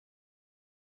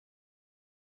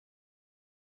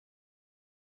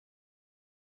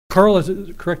Carl, is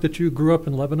it correct that you grew up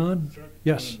in Lebanon? Sure.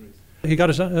 Yes. He got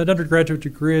his undergraduate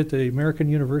degree at the American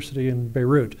University in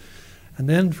Beirut. And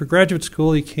then for graduate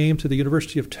school, he came to the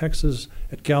University of Texas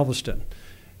at Galveston.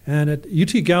 And at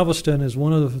UT Galveston is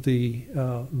one of the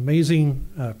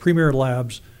amazing premier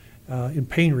labs in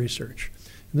pain research.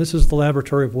 And this is the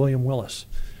laboratory of William Willis.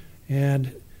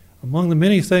 And among the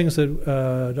many things that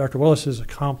Dr. Willis has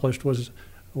accomplished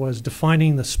was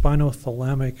defining the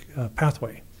spinothalamic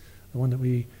pathway, the one that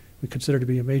we consider to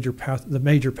be the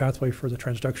major pathway for the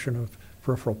transduction of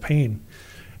peripheral pain.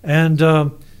 And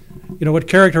what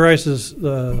characterizes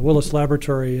the Willis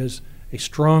Laboratory is a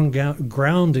strong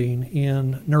grounding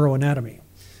in neuroanatomy.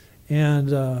 And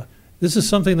this is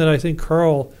something that I think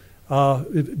Carl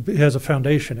has a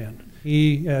foundation in.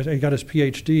 He got his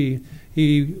Ph.D.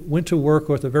 He went to work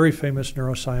with a very famous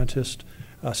neuroscientist,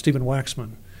 Stephen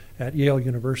Waxman, at Yale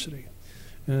University.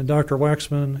 And Dr.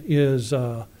 Waxman is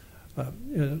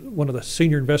one of the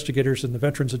senior investigators in the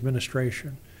Veterans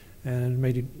Administration and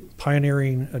made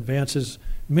pioneering advances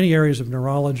in many areas of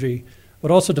neurology,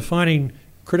 but also defining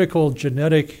critical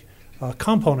genetic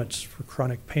components for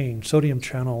chronic pain, sodium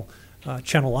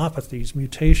channelopathies,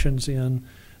 mutations in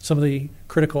some of the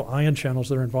critical ion channels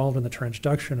that are involved in the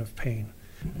transduction of pain.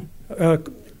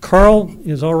 Carl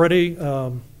is already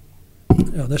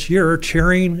this year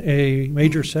chairing a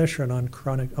major session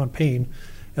on pain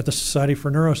at the Society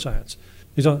for Neuroscience.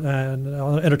 He's on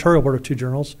an editorial board of 2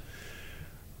 journals,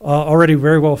 already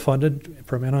very well funded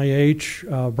from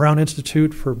NIH, Brown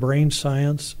Institute for Brain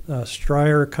Science,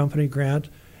 Stryer Company grant,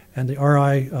 and the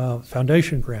RI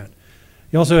Foundation grant.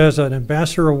 He also has an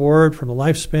ambassador award from the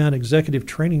Lifespan Executive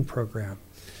Training Program,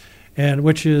 and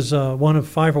which is one of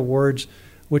 5 awards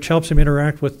which helps him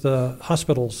interact with the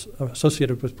hospitals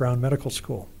associated with Brown Medical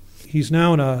School. He's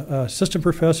now an assistant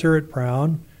professor at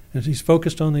Brown, and he's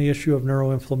focused on the issue of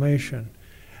neuroinflammation.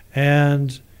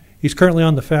 And he's currently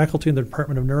on the faculty in the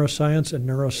Department of Neuroscience and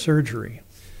Neurosurgery.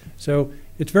 So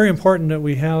it's very important that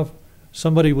we have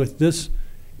somebody with this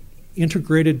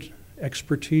integrated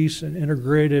expertise and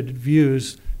integrated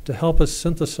views to help us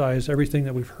synthesize everything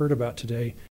that we've heard about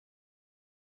today.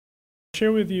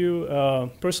 Share with you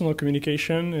personal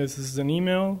communication. This is an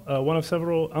email, one of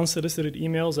several unsolicited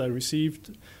emails I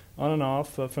received on and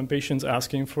off from patients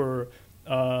asking for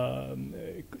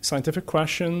scientific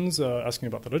questions, asking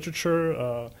about the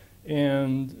literature,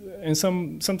 and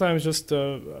sometimes just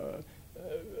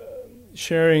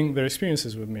sharing their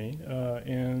experiences with me.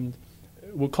 And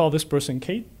we'll call this person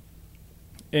Kate.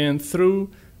 And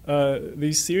through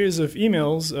these series of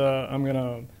emails, I'm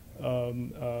going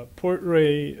to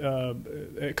portray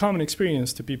a common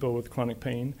experience to people with chronic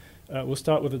pain. We'll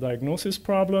start with the diagnosis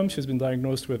problem. She's been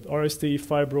diagnosed with RSD,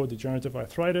 fibrodegenerative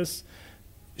arthritis.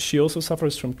 She also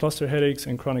suffers from cluster headaches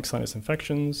and chronic sinus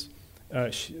infections.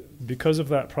 Because of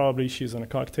that, probably she's on a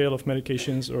cocktail of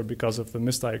medications or because of the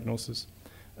misdiagnosis.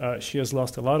 She has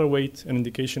lost a lot of weight, an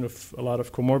indication of a lot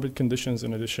of comorbid conditions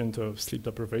in addition to sleep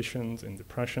deprivations and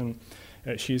depression.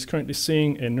 She is currently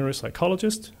seeing a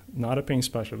neuropsychologist, not a pain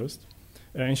specialist.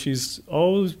 And she's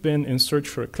always been in search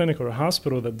for a clinic or a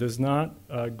hospital that does not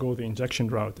go the injection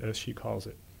route, as she calls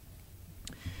it.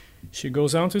 She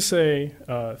goes on to say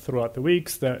throughout the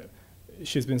weeks that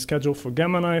she's been scheduled for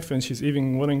Gamma Knife, and she's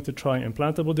even willing to try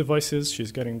implantable devices.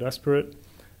 She's getting desperate.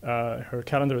 Her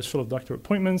calendar is full of doctor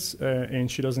appointments, and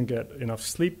she doesn't get enough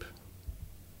sleep.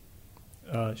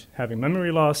 Having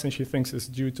memory loss, and she thinks it's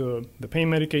due to the pain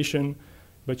medication,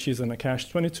 but she's in a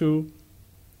catch-22,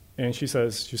 and she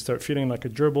says you start feeling like a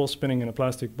gerbil spinning in a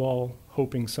plastic ball,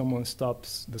 hoping someone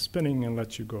stops the spinning and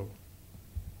lets you go.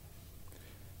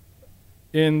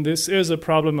 And this is a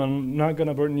problem. I'm not going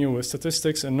to burden you with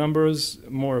statistics and numbers,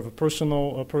 more of a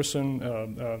personal person.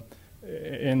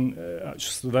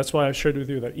 So that's why I shared with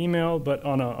you that email. But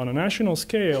on a national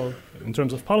scale, in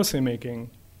terms of policymaking,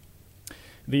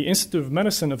 the Institute of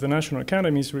Medicine of the National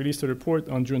Academies released a report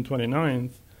on June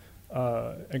 29th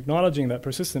acknowledging that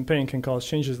persistent pain can cause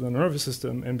changes in the nervous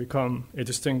system and become a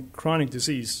distinct chronic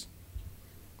disease,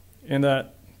 and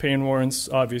that pain warrants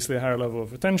obviously a higher level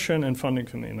of attention and funding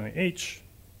from the NIH.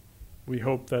 We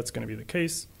hope that's going to be the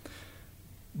case.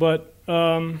 But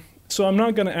so I'm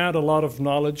not going to add a lot of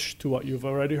knowledge to what you've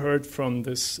already heard from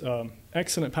this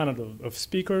excellent panel of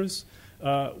speakers.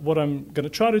 What I'm going to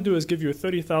try to do is give you a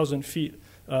 30,000 feet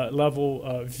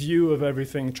level view of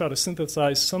everything, try to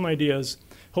synthesize some ideas,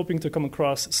 hoping to come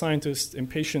across scientists and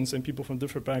patients and people from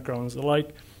different backgrounds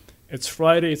alike. It's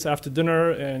Friday, it's after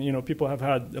dinner, and people have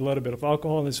had a little bit of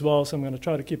alcohol as well, so I'm going to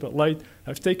try to keep it light.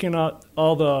 I've taken out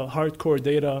all the hardcore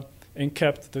data and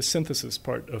kept the synthesis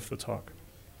part of the talk.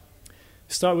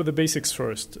 Start with the basics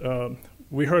first.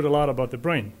 we heard a lot about the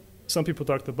brain. Some people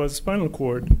talked about the spinal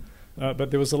cord,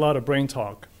 but there was a lot of brain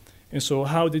talk. And so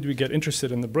how did we get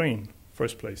interested in the brain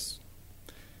first place?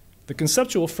 The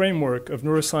conceptual framework of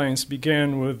neuroscience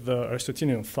began with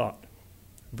Aristotelian thought,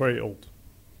 very old.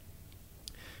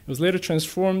 It was later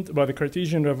transformed by the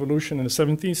Cartesian revolution in the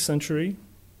 17th century,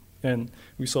 and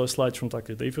we saw slides from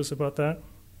Dr. Davis about that.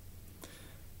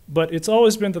 But it's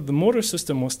always been that the motor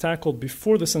system was tackled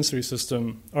before the sensory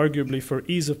system, arguably for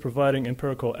ease of providing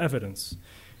empirical evidence.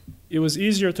 It was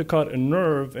easier to cut a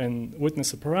nerve and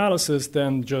witness a paralysis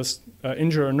than just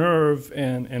injure a nerve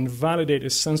and validate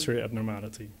its sensory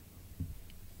abnormality.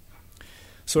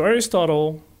 So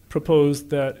Aristotle proposed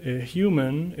that a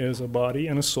human is a body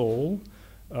and a soul,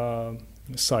 a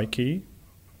psyche,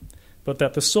 but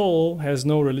that the soul has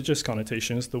no religious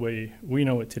connotations the way we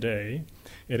know it today.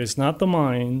 It is not the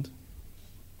mind,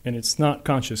 and it's not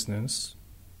consciousness.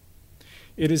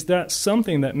 It is that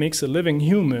something that makes a living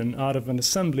human out of an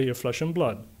assembly of flesh and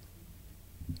blood.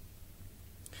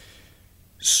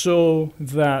 So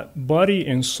that body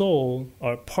and soul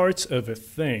are parts of a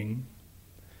thing,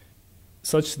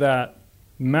 such that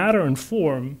matter and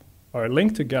form are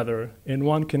linked together, and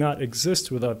one cannot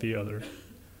exist without the other.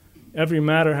 Every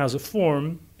matter has a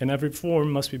form, and every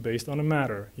form must be based on a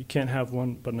matter. You can't have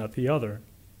one but not the other.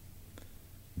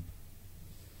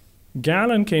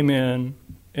 Galen came in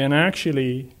and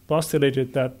actually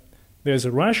postulated that there's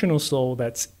a rational soul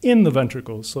that's in the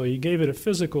ventricles, so he gave it a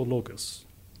physical locus.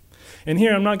 And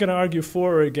here I'm not going to argue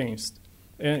for or against.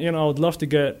 And I would love to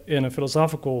get in a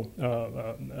philosophical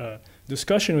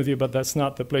discussion with you, but that's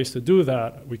not the place to do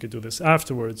that. We could do this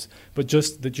afterwards. But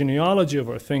just the genealogy of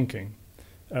our thinking.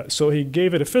 So he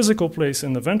gave it a physical place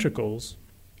in the ventricles.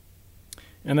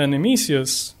 And then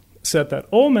Nemesius said that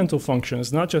all mental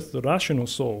functions, not just the rational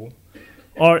soul,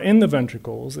 are in the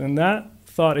ventricles. And that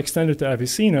thought extended to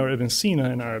Avicenna, or Ibn Sina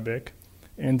in Arabic,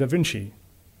 and Da Vinci.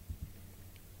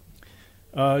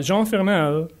 Jean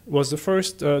Fernel was the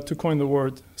first to coin the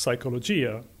word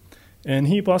psychologia, and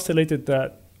he postulated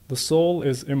that the soul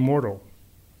is immortal,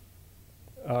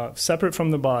 separate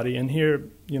from the body, and here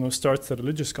starts the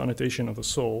religious connotation of the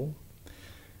soul.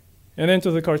 And then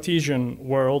to the Cartesian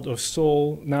world of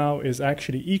soul now is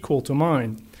actually equal to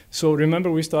mind. So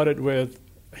remember we started with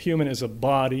human is a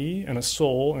body and a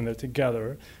soul, and they're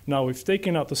together. Now we've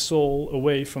taken out the soul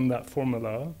away from that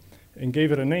formula and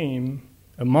gave it a name,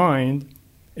 a mind,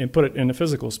 and put it in a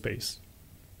physical space.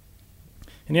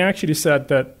 And he actually said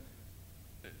that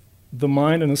the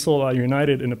mind and the soul are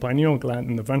united in the pineal gland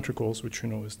in the ventricles, which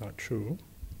is not true.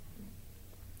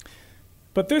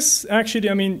 But this actually,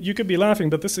 you could be laughing,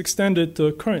 but this extended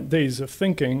to current days of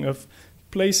thinking, of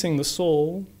placing the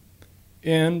soul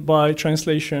in, by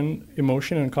translation,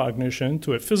 emotion and cognition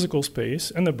to a physical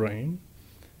space in the brain,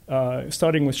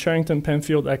 starting with Sherrington,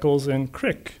 Penfield, Eccles, and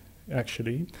Crick,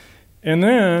 actually. And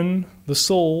then the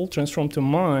soul, transformed to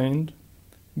mind,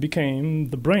 became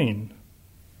the brain.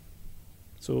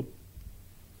 So,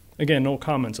 again, no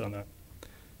comments on that.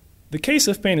 The case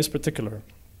of pain is particular.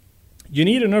 You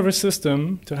need a nervous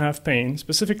system to have pain,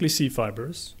 specifically C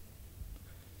fibers.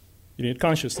 You need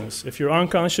consciousness. If you're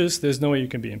unconscious, there's no way you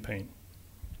can be in pain.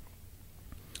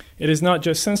 It is not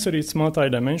just sensory, it's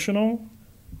multidimensional,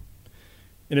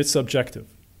 and it's subjective.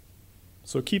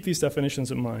 So keep these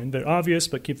definitions in mind. They're obvious,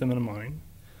 but keep them in mind.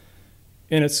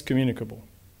 And it's communicable.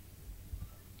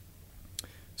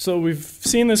 So we've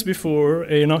seen this before.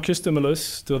 A noxious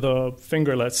stimulus to the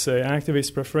finger, let's say,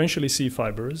 activates preferentially C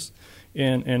fibers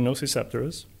and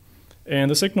nociceptors. And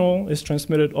the signal is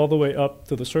transmitted all the way up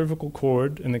to the cervical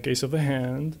cord in the case of the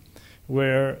hand,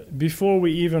 where before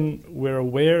we even were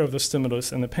aware of the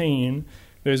stimulus and the pain,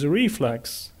 there's a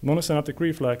reflex, monosynaptic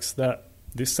reflex, that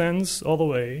descends all the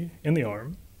way in the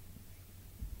arm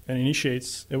and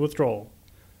initiates a withdrawal.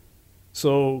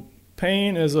 So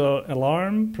pain is an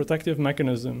alarm protective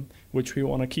mechanism which we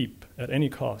want to keep at any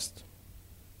cost,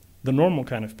 the normal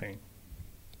kind of pain.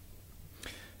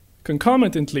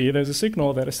 Concomitantly, there's a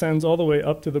signal that ascends all the way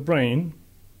up to the brain,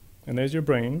 and there's your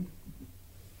brain.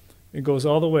 It goes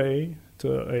all the way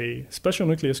to a special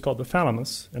nucleus called the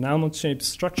thalamus, an almond-shaped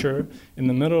structure in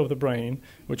the middle of the brain,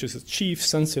 which is the chief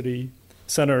sensory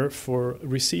center for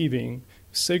receiving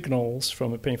signals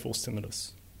from a painful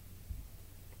stimulus.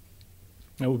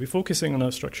 I will be focusing on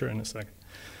that structure in a second.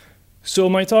 So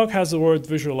my talk has the word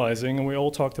visualizing, and we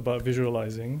all talked about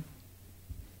visualizing.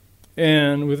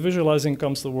 And with visualizing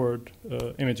comes the word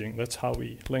imaging. That's how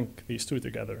we link these two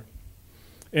together.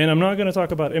 And I'm not going to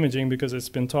talk about imaging because it's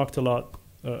been talked a lot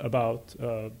about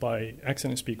by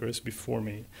excellent speakers before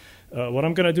me. What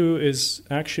I'm going to do is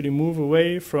actually move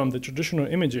away from the traditional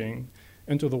imaging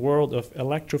into the world of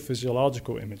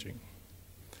electrophysiological imaging.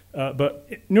 But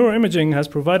neuroimaging has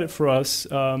provided for us,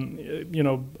 it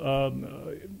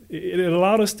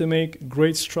allowed us to make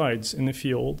great strides in the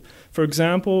field. For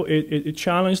example, it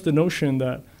challenged the notion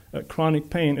that chronic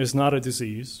pain is not a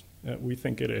disease. We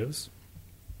think it is.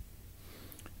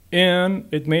 And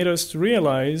it made us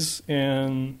realize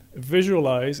and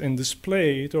visualize and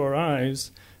display to our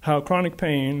eyes how chronic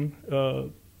pain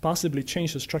possibly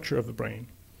changes the structure of the brain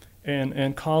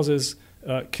and causes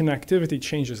connectivity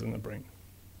changes in the brain.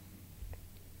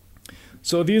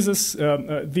 So these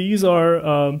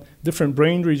are different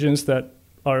brain regions that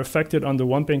are affected under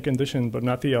one pain condition but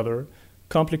not the other.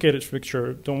 Complicated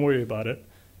picture, don't worry about it.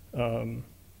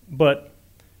 But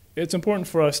it's important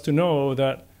for us to know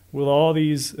that with all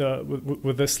these,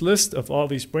 with this list of all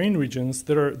these brain regions,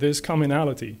 there's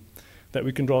commonality that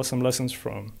we can draw some lessons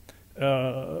from.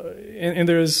 And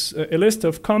there's a list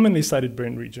of commonly cited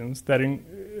brain regions that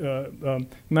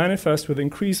manifest with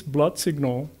increased blood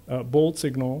signal, bold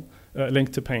signal,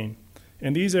 linked to pain.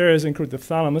 And these areas include the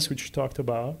thalamus, which you talked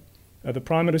about, the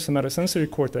primary somatosensory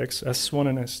cortex, S1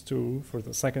 and S2 for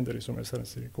the secondary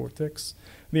somatosensory cortex,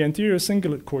 the anterior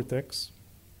cingulate cortex,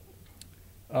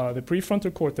 the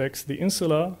prefrontal cortex, the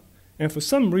insula, and for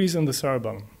some reason the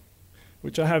cerebellum,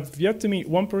 which I have yet to meet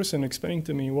one person explaining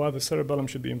to me why the cerebellum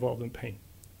should be involved in pain.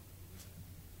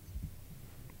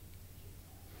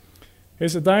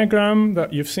 Here's a diagram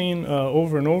that you've seen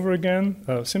over and over again,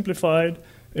 simplified.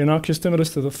 Innocuous stimulus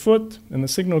to the foot, and the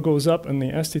signal goes up in the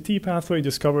STT pathway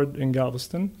discovered in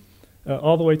Galveston,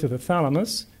 all the way to the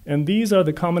thalamus. And these are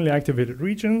the commonly activated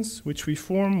regions, which we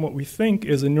form what we think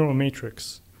is a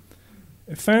neuromatrix.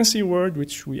 A fancy word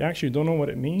which we actually don't know what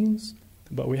it means,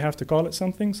 but we have to call it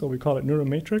something, so we call it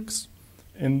neuromatrix.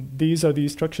 And these are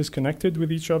these structures connected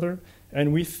with each other.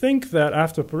 And we think that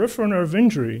after peripheral nerve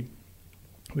injury,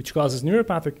 which causes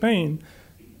neuropathic pain,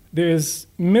 there is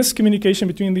miscommunication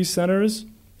between these centers,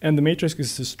 and the matrix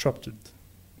is disrupted.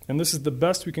 And this is the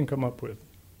best we can come up with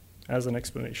as an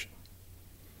explanation.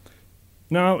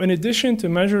 Now, in addition to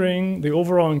measuring the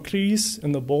overall increase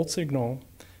in the bold signal,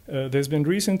 there's been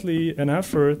recently an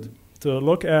effort to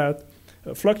look at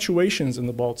fluctuations in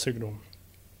the bold signal.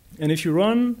 And if you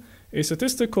run a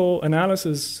statistical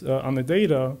analysis on the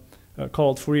data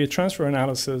called Fourier transfer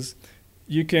analysis,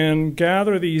 you can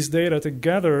gather these data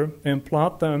together and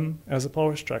plot them as a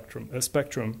power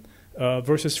spectrum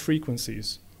versus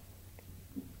frequencies.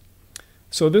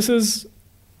 So this is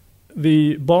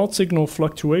the bold signal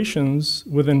fluctuations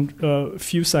within a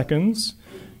few seconds.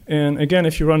 And again,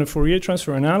 if you run a Fourier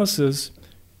transfer analysis,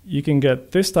 you can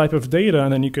get this type of data,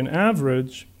 and then you can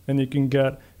average, and you can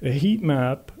get a heat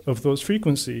map of those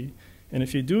frequencies. And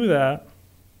if you do that,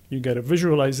 you get a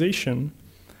visualization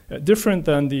different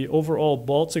than the overall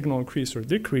bold signal increase or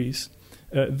decrease.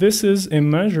 This is a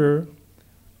measure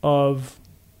of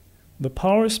the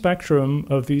power spectrum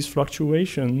of these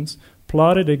fluctuations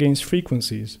plotted against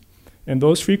frequencies. And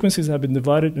those frequencies have been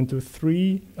divided into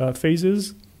three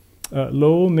phases,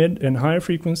 low, mid, and high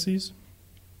frequencies.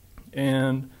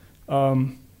 And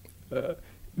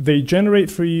they generate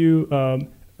for you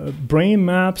brain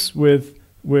maps with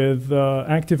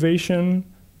activation.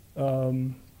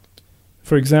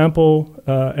 For example,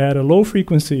 at a low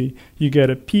frequency, you get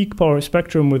a peak power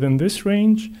spectrum within this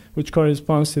range, which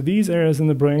corresponds to these areas in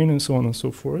the brain, and so on and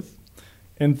so forth.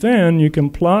 And then you can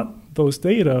plot those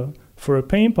data for a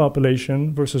pain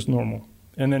population versus normal.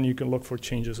 And then you can look for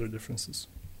changes or differences.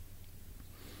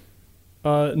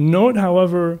 Note,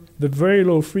 however, the very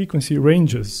low frequency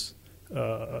ranges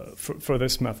for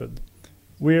this method.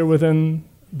 We're within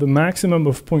the maximum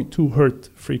of 0.2 Hz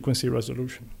frequency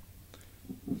resolution,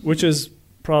 which is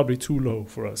probably too low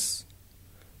for us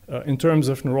in terms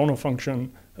of neuronal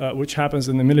function, which happens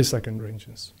in the millisecond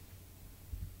ranges.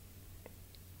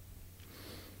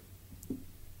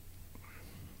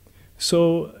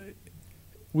 So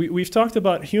we've talked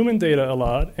about human data a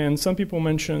lot, and some people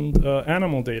mentioned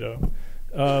animal data.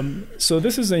 So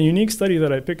this is a unique study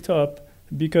that I picked up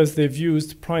because they've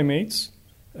used primates,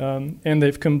 and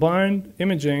they've combined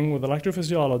imaging with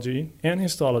electrophysiology and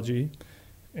histology,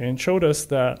 and showed us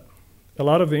that a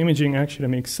lot of the imaging actually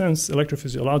makes sense,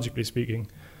 electrophysiologically speaking.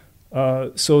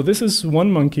 So this is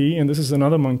one monkey, and this is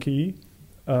another monkey.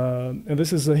 And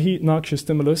this is a heat noxious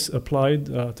stimulus applied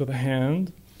to the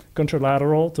hand,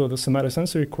 contralateral to the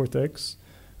somatosensory cortex.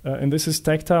 And this is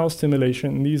tactile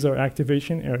stimulation. These are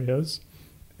activation areas.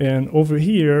 And over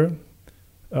here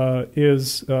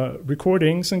is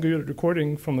recording, single unit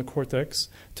recording from the cortex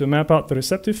to map out the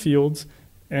receptive fields.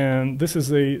 And this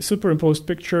is a superimposed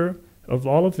picture of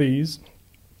all of these.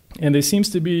 And there seems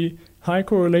to be high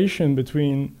correlation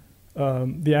between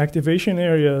the activation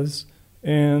areas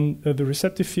and the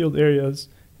receptive field areas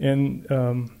and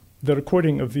the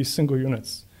recording of these single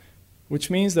units, which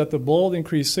means that the bold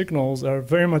increased signals are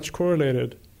very much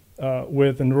correlated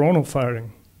with the neuronal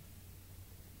firing.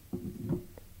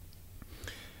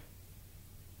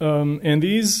 And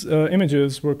these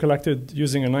images were collected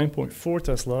using a 9.4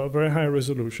 Tesla, very high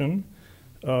resolution,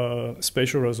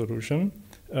 spatial resolution.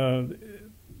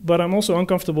 But I'm also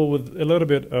uncomfortable with a little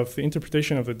bit of the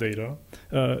interpretation of the data.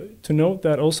 To note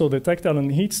that also the tactile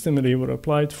and heat stimuli were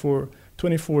applied for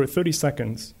 24 30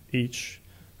 seconds each,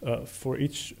 for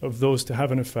each of those to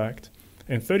have an effect.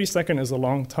 And 30 seconds is a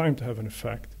long time to have an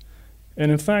effect.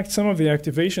 And in fact, some of the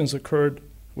activations occurred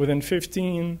within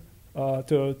 15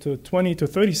 to 20 to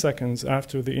 30 seconds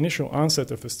after the initial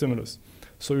onset of the stimulus.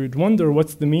 So you'd wonder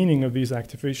what's the meaning of these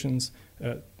activations,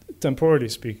 temporally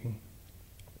speaking.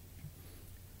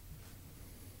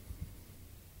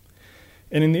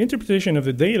 And in the interpretation of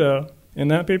the data,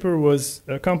 and that paper was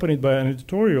accompanied by an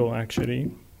editorial,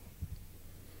 actually,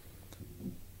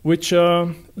 which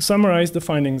summarized the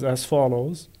findings as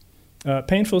follows.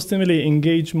 Painful stimuli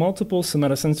engage multiple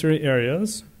somatosensory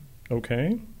areas.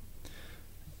 Okay.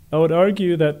 I would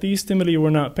argue that these stimuli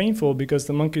were not painful because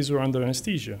the monkeys were under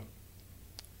anesthesia.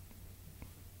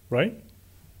 Right?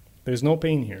 There's no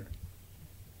pain here.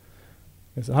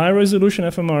 It's a high-resolution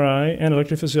fMRI and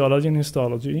electrophysiology and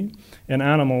histology in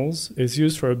animals is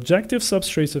used for objective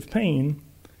substrates of pain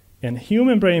and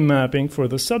human brain mapping for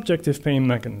the subjective pain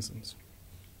mechanisms.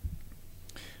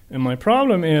 And my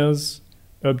problem is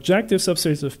objective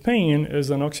substrates of pain is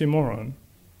an oxymoron.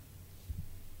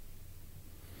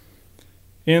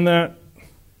 In that,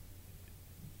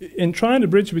 in trying to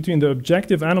bridge between the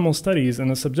objective animal studies and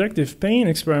the subjective pain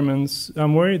experiments,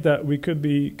 I'm worried that we could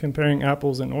be comparing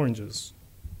apples and oranges.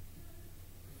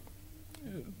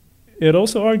 It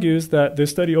also argues that this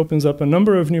study opens up a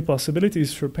number of new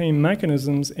possibilities for pain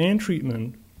mechanisms and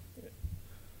treatment.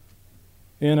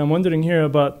 And I'm wondering here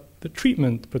about the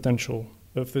treatment potential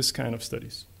of this kind of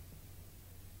studies.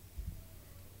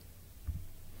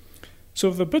 So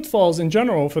the pitfalls in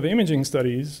general for the imaging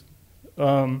studies,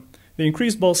 the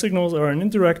increased Ball signals are an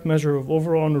indirect measure of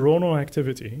overall neuronal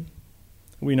activity.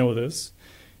 We know this.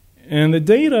 And the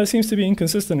data seems to be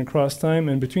inconsistent across time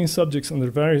and between subjects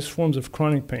under various forms of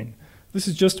chronic pain. This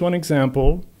is just one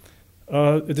example.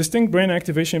 Distinct brain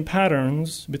activation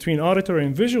patterns between auditory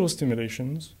and visual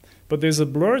stimulations, but there's a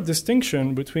blurred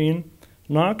distinction between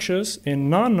noxious and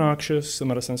non-noxious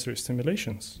somatosensory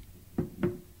stimulations.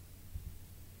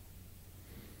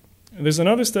 There's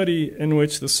another study in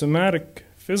which the somatic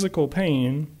physical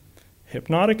pain,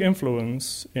 hypnotic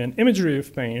influence, and imagery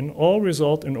of pain all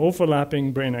result in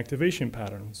overlapping brain activation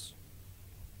patterns.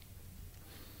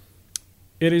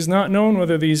 It is not known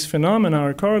whether these phenomena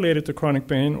are correlated to chronic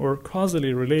pain or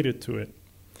causally related to it.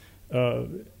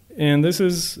 And this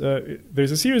is,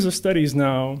 there's a series of studies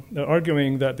now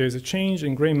arguing that there's a change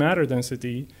in gray matter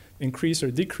density, increase or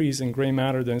decrease in gray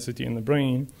matter density in the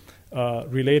brain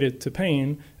related to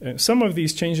pain. Some of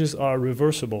these changes are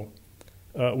reversible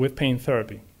with pain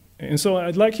therapy. And so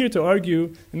I'd like here to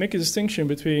argue and make a distinction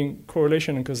between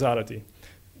correlation and causality.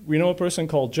 We know a person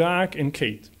called Jack and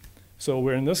Kate. So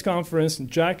we're in this conference, and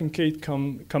Jack and Kate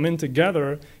come in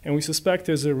together, and we suspect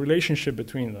there's a relationship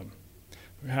between them.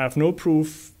 We have no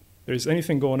proof there's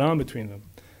anything going on between them.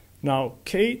 Now,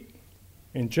 Kate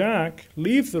and Jack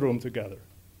leave the room together.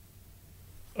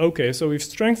 Okay, so we've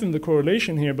strengthened the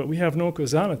correlation here, but we have no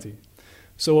causality.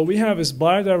 So what we have is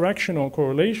bidirectional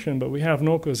correlation, but we have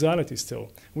no causality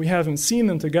still. We haven't seen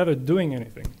them together doing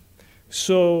anything.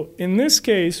 So in this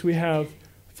case, we have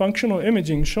functional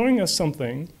imaging showing us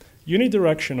something,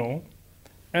 unidirectional,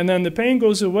 and then the pain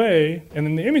goes away, and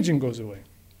then the imaging goes away.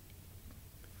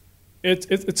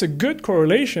 It's a good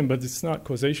correlation, but it's not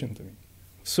causation to me.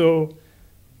 So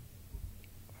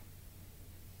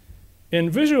in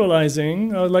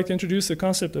visualizing, I would like to introduce the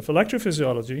concept of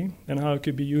electrophysiology and how it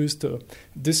could be used to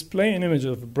display an image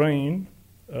of the brain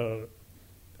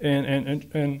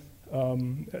and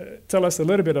tell us a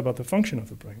little bit about the function of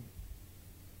the brain.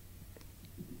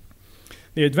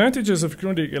 The advantages of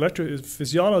cognitive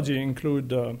electrophysiology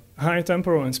include high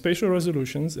temporal and spatial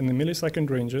resolutions in the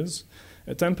millisecond ranges,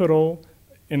 temporal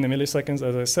in the milliseconds,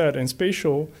 as I said, and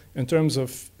spatial in terms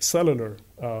of cellular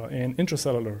and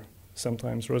intracellular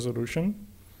sometimes resolution.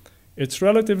 It's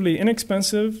relatively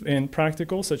inexpensive and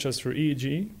practical, such as for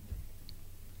EEG.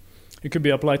 It could be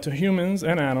applied to humans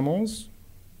and animals,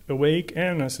 awake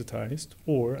and anesthetized,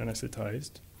 or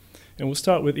anesthetized. And we'll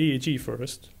start with EEG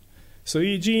first. So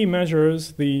EEG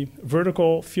measures the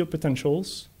vertical field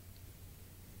potentials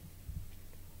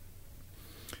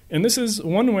And this is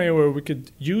one way where we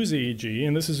could use EEG,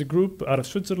 and this is a group out of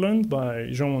Switzerland by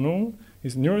Jean Monod.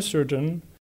 He's a neurosurgeon.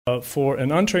 For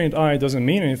an untrained eye, it doesn't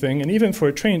mean anything, and even for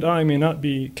a trained eye, may not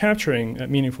be capturing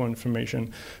meaningful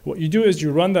information. What you do is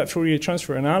you run that Fourier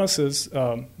transfer analysis,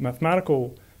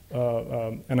 mathematical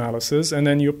analysis, and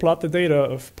then you plot the data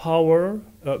of power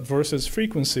versus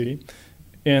frequency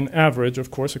and average,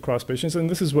 of course, across patients, and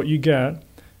this is what you get.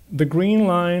 The green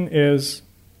line is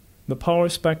the power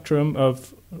spectrum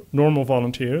of normal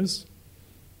volunteers,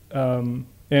 and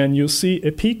you'll see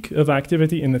a peak of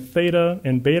activity in the theta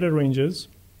and beta ranges.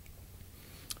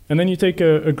 And then you take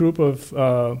a group of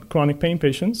chronic pain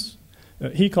patients.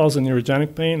 He calls it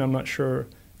neurogenic pain. I'm not sure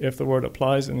if the word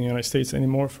applies in the United States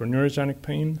anymore for neurogenic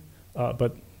pain,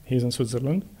 but he's in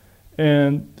Switzerland.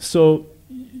 And so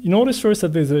you notice first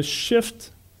that there's a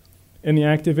shift in the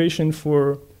activation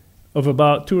of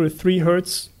about 2 or 3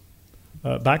 hertz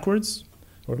backwards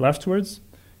or leftwards,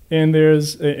 and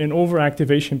there's an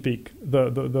overactivation peak.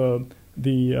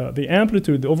 The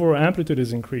amplitude, the overall amplitude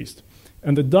is increased.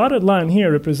 And the dotted line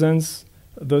here represents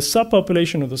the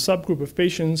subpopulation or the subgroup of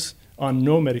patients on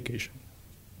no medication.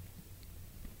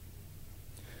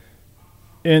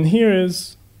 And here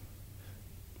is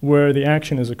where the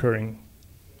action is occurring.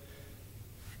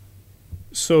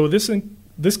 So this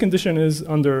condition is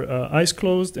under eyes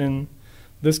closed, and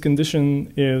this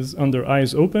condition is under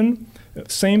eyes open.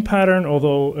 Same pattern,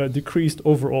 although decreased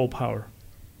overall power.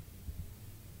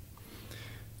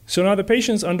 So now the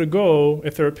patients undergo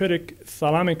a therapeutic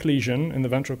thalamic lesion in the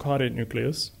ventral caudate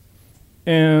nucleus,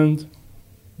 and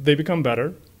they become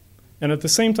better. And at the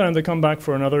same time, they come back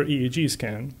for another EEG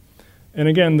scan. And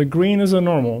again, the green is a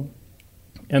normal,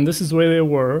 and this is where they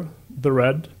were, the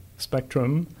red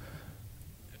spectrum.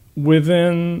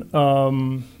 Within,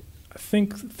 I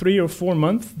think, 3 or 4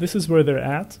 months, this is where they're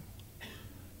at.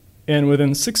 And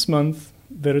within 6 months,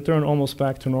 they return almost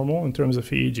back to normal in terms of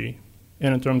EEG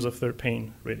and in terms of their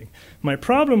pain rating. My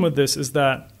problem with this is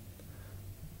that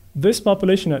this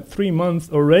population at 3 months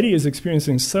already is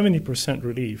experiencing 70%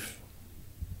 relief.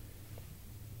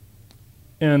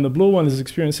 And the blue one is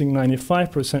experiencing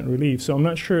 95% relief. So I'm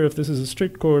not sure if this is a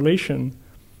strict correlation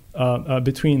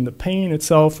between the pain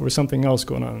itself or something else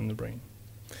going on in the brain.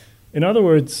 In other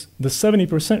words, the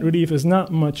 70% relief is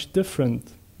not much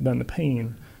different than the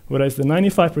pain, whereas the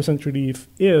 95% relief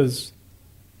is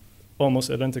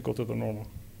almost identical to the normal.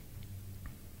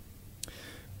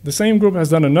 The same group has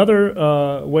done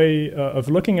another way of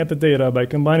looking at the data by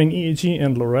combining EEG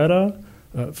and Loretta.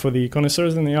 For the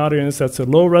connoisseurs in the audience, that's a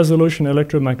low-resolution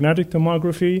electromagnetic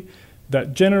tomography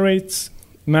that generates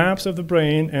maps of the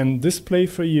brain and display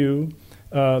for you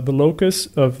the locus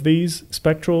of these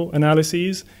spectral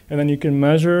analyses, and then you can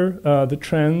measure the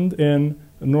trend in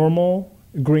normal,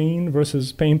 green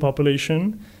versus pain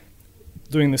population.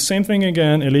 Doing the same thing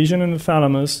again, a lesion in the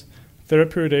thalamus,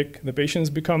 therapeutic, the patients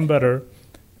become better,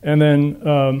 and then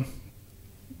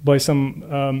by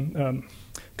some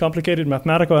complicated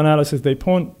mathematical analysis, they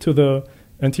point to the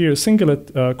anterior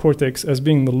cingulate cortex as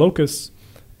being the locus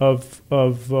of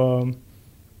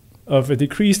a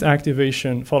decreased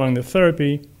activation following the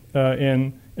therapy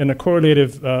in a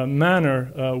correlative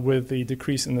manner with the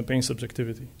decrease in the pain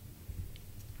subjectivity.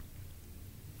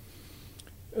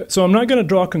 So I'm not going to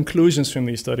draw conclusions from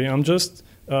these studies. I'm just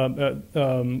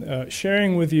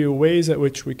sharing with you ways at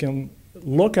which we can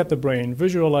look at the brain,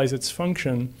 visualize its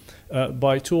function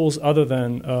by tools other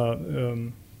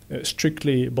than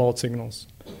strictly Baud signals.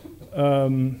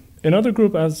 Another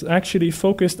group has actually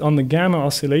focused on the gamma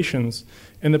oscillations.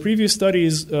 In the previous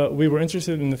studies, we were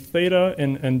interested in the theta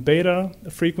and beta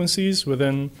frequencies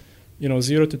within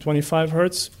 0 to 25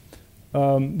 hertz.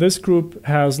 This group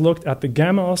has looked at the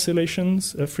gamma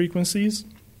oscillations frequencies.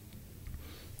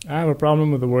 I have a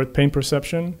problem with the word pain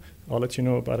perception. I'll let you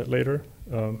know about it later.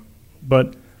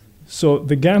 So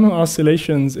the gamma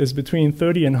oscillations is between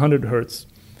 30 and 100 hertz,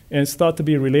 and it's thought to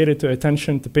be related to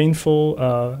attention to painful,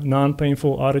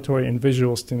 non-painful auditory and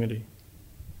visual stimuli.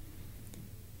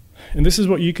 And this is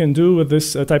what you can do with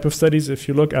this type of studies if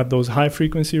you look at those high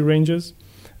frequency ranges.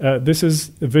 This is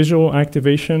visual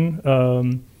activation,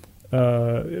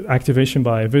 activation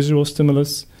by visual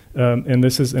stimulus, and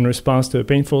this is in response to a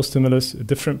painful stimulus, a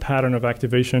different pattern of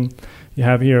activation. You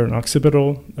have here an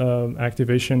occipital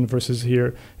activation versus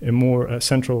here a more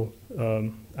central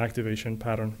activation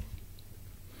pattern.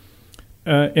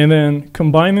 And then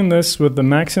combining this with the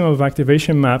maximum of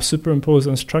activation map superimposed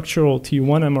on structural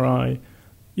T1 MRI,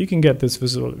 you can get this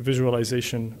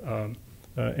visualization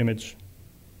image.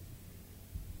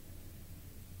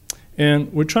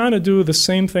 And we're trying to do the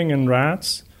same thing in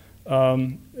rats.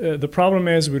 The problem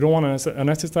is we don't want to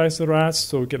anesthetize the rats,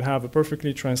 so we could have a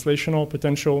perfectly translational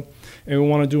potential, and we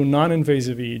want to do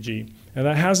non-invasive EEG. And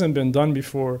that hasn't been done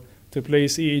before, to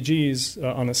place EEGs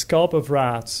on a scalp of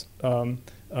rats,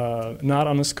 not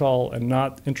on the skull and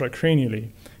not intracranially,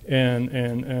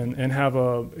 and have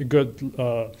a good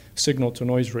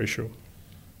signal-to-noise ratio.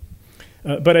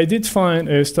 But I did find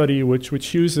a study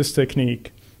which used this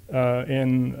technique,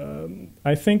 and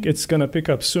I think it's going to pick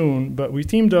up soon, but we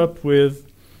teamed up with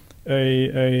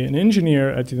an engineer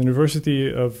at the University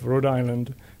of Rhode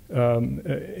Island.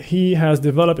 He has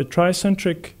developed a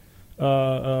tricentric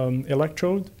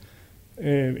electrode.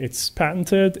 It's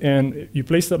patented, and you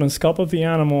place it on the scalp of the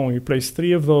animal. You place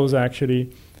 3 of those,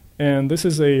 actually. And this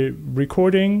is a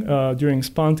recording during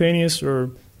spontaneous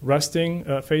or resting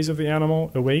phase of the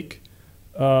animal, awake.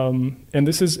 And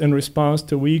this is in response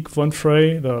to weak von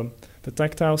Frey, the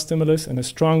tactile stimulus, and a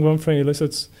strong von Frey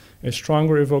elicits a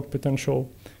stronger evoked potential.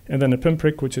 And then a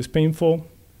pinprick, which is painful,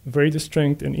 very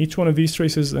distinct. In each one of these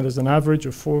traces, and there's an average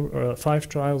of 5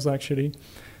 trials, actually.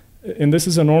 And this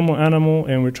is a normal animal,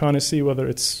 and we're trying to see whether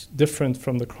it's different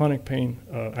from the chronic pain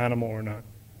animal or not.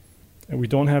 And we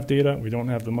don't have data. We don't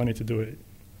have the money to do it.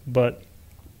 But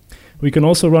we can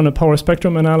also run a power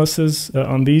spectrum analysis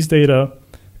on these data,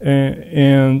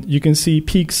 and you can see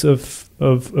peaks of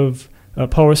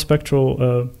power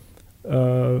spectral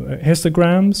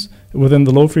histograms within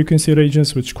the low-frequency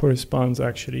regions, which corresponds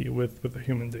actually with the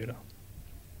human data.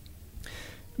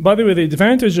 By the way, the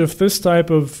advantage of this type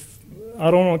of,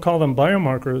 I don't want to call them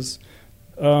biomarkers,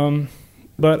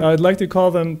 but I'd like to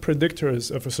call them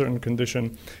predictors of a certain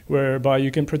condition, whereby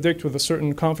you can predict with a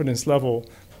certain confidence level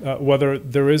whether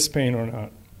there is pain or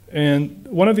not. And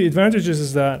one of the advantages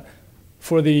is that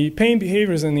for the pain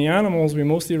behaviors in the animals, we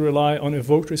mostly rely on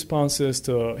evoked responses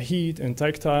to heat and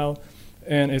tactile,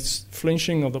 and it's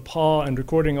flinching of the paw and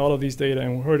recording all of these data.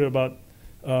 And we heard about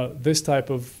this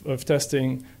type of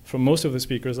testing from most of the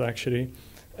speakers, actually.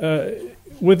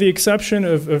 With the exception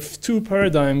of 2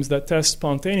 paradigms that test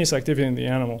spontaneous activity in the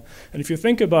animal. And if you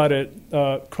think about it,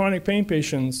 chronic pain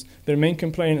patients, their main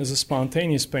complaint is a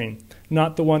spontaneous pain,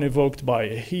 not the one evoked by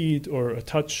a heat or a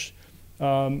touch.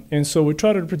 And so we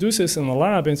try to reproduce this in the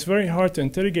lab, and it's very hard to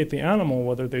interrogate the animal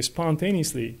whether they're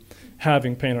spontaneously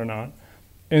having pain or not.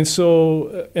 And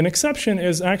so an exception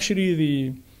is actually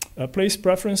the place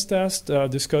preference test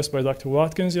discussed by Dr.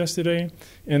 Watkins yesterday,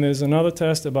 and there's another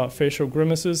test about facial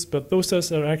grimaces, but those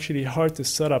tests are actually hard to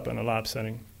set up in a lab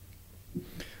setting.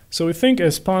 So we think a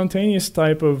spontaneous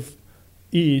type of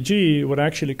EEG would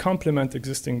actually complement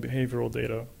existing behavioral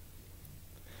data.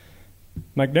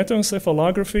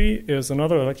 Magnetoencephalography is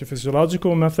another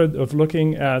electrophysiological method of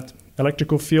looking at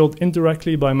electrical field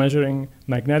indirectly by measuring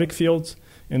magnetic fields,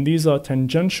 and these are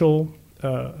tangential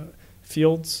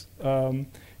fields.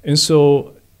 And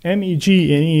so MEG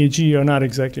and EEG are not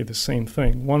exactly the same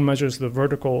thing. One measures the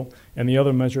vertical, and the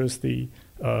other measures the,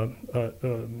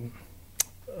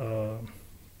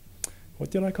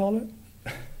 what did I call it?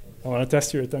 I want to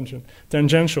test your attention.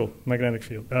 Tangential magnetic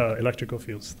field, electrical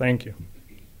fields. Thank you.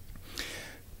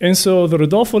 And so the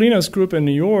Rodolfo Linas group in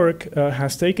New York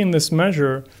has taken this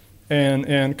measure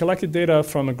and collected data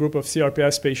from a group of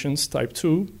CRPS patients, type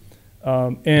 2,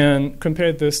 and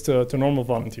compared this to normal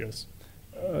volunteers.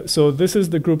 So this is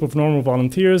the group of normal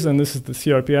volunteers, and this is the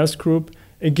CRPS group.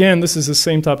 Again, this is the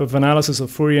same type of analysis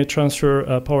of Fourier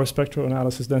transfer, power spectral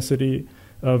analysis density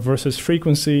versus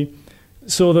frequency.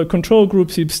 So the control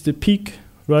group seems to peak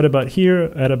right about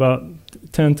here at about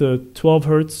 10 to 12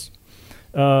 hertz.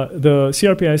 The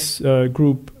CRPS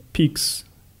group peaks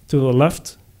to the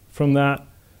left from that.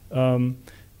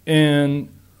 And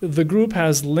the group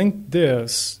has linked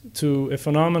this to a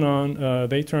phenomenon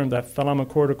they termed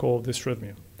ophthalmocortical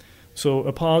dysrhythmia. So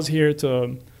a pause here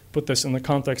to put this in the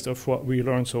context of what we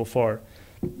learned so far.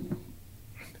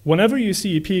 Whenever you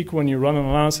see a peak when you run an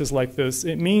analysis like this,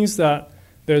 it means that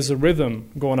there's a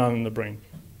rhythm going on in the brain.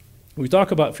 We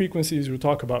talk about frequencies, we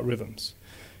talk about rhythms.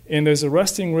 And there's a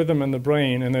resting rhythm in the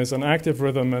brain, and there's an active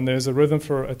rhythm, and there's a rhythm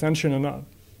for attention and not.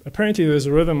 Apparently there's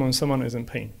a rhythm when someone is in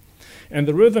pain. And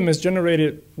the rhythm is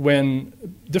generated when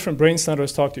different brain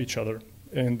centers talk to each other,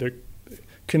 and they're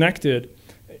connected,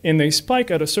 and they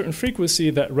spike at a certain frequency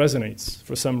that resonates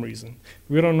for some reason.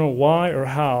 We don't know why or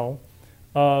how,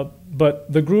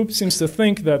 but the group seems to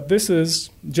think that this is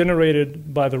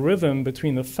generated by the rhythm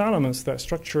between the thalamus, that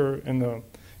structure in the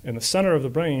center of the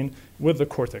brain, with the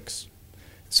cortex.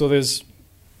 So there's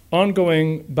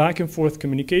ongoing back and forth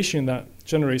communication that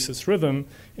generates this rhythm,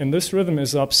 and this rhythm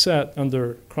is upset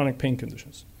under chronic pain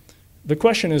conditions. The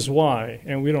question is why,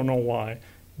 and we don't know why,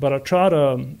 but I'll try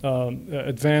to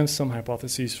advance some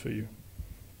hypotheses for you.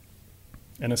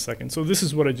 in a second. So this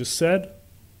is what I just said.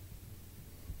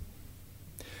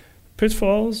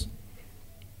 Pitfalls.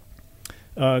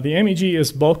 The MEG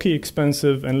is bulky,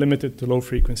 expensive, and limited to low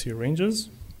frequency ranges.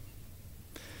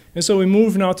 And so we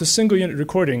move now to single unit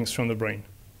recordings from the brain.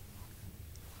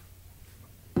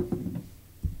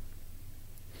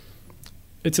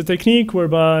 It's a technique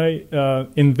whereby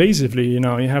invasively,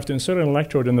 you have to insert an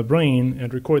electrode in the brain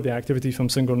and record the activity from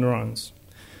single neurons.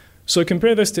 So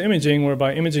compare this to imaging,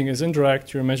 whereby imaging is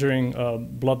indirect. You're measuring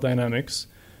blood dynamics,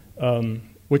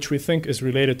 which we think is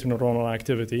related to neuronal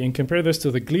activity. And compare this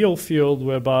to the glial field,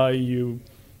 whereby you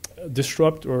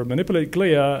disrupt or manipulate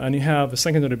glia and you have a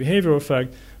secondary behavioral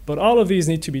effect. But all of these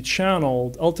need to be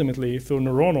channeled ultimately through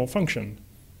neuronal function.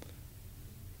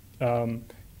 And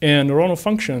neuronal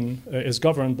function is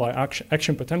governed by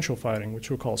action potential firing, which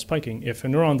we call spiking. If a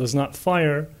neuron does not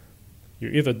fire,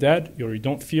 you're either dead, or you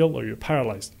don't feel, or you're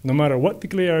paralyzed. No matter what the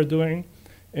glia are doing,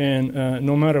 and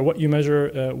no matter what you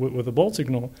measure with a Bolt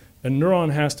signal, a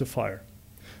neuron has to fire.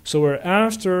 So we're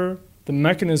after the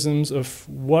mechanisms of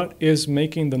what is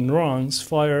making the neurons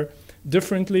fire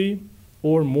differently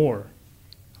or more.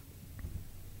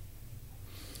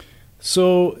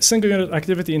 So single unit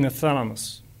activity in the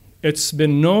thalamus. It's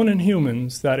been known in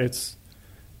humans that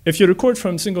if you record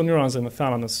from single neurons in the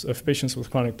thalamus of patients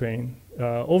with chronic pain,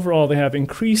 overall they have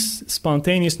increased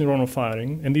spontaneous neuronal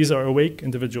firing, and these are awake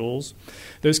individuals.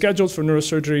 They're scheduled for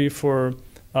neurosurgery for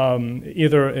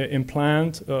either an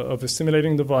implant of a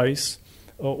stimulating device,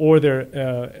 or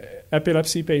they're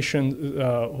epilepsy patients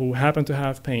who happen to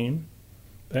have pain.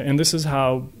 And this is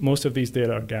how most of these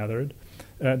data are gathered.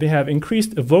 They have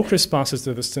increased evoked responses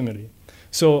to the stimuli.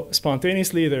 So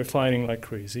spontaneously, they're firing like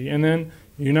crazy. And then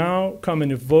you now come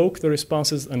and evoke the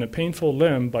responses on a painful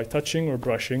limb by touching or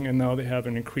brushing, and now they have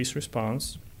an increased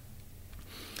response.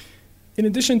 In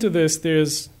addition to this,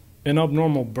 there's an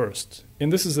abnormal burst.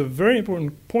 And this is a very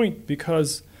important point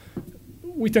because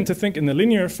we tend to think in the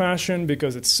linear fashion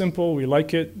because it's simple, we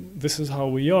like it, this is how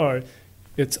we are.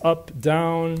 It's up,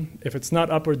 down. If it's not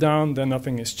up or down, then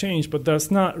nothing has changed. But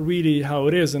that's not really how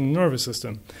it is in the nervous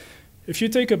system. If you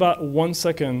take about 1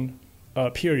 second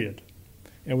period,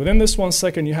 and within this 1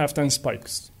 second you have 10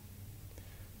 spikes.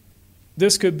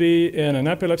 This could be in an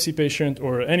epilepsy patient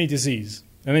or any disease.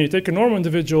 And then you take a normal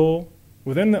individual,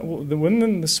 within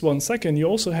this 1 second you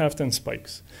also have 10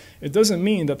 spikes. It doesn't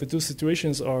mean that the two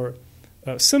situations are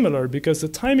similar because the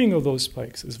timing of those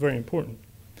spikes is very important.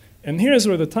 And here's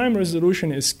where the time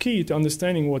resolution is key to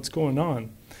understanding what's going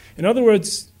on. In other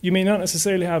words, you may not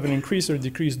necessarily have an increased or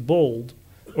decreased bold,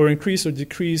 or increased or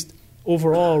decreased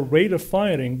overall rate of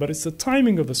firing, but it's the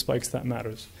timing of the spikes that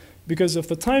matters. Because if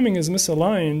the timing is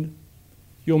misaligned,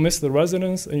 you'll miss the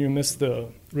resonance and you'll miss the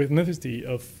rhythmicity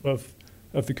of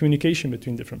the communication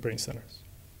between different brain centers.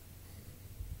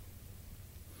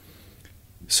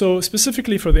 So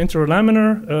specifically for the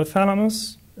interlaminar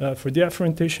thalamus, for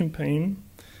deafferentation pain,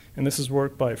 and this is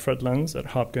work by Fred Lenz at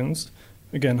Hopkins,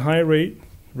 again, high rate,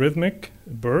 rhythmic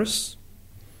bursts,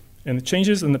 and the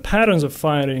changes in the patterns of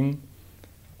firing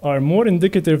are more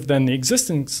indicative than the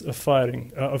existence of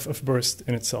firing, of burst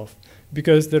in itself.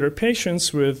 Because there are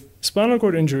patients with spinal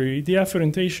cord injury,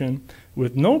 deafferentation,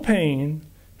 with no pain,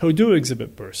 who do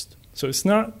exhibit burst. So it's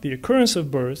not the occurrence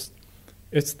of burst,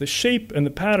 it's the shape and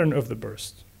the pattern of the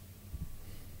burst.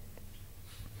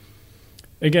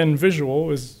 Again, visual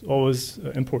is always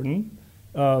important.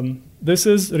 This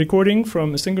is a recording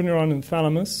from a single neuron in the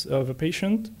thalamus of a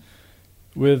patient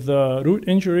with root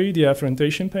injury,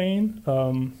 deafferentation pain.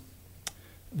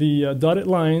 The dotted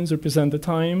lines represent the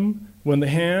time when the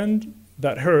hand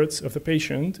that hurts of the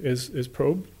patient is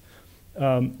probed.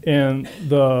 And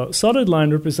the solid line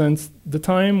represents the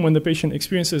time when the patient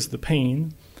experiences the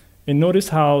pain. And notice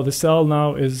how the cell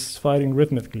now is firing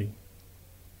rhythmically.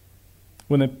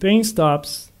 When the pain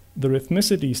stops, the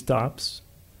rhythmicity stops,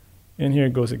 and here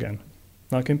it goes again.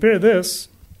 Now compare this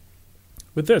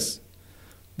with this.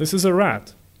 This is a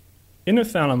rat in a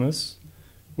thalamus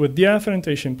with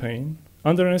deafferentation pain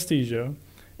under anesthesia,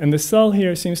 and the cell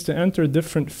here seems to enter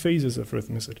different phases of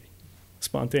rhythmicity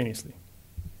spontaneously.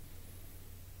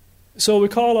 So we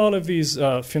call all of these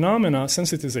phenomena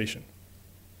sensitization.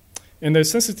 And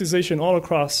there's sensitization all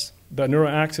across the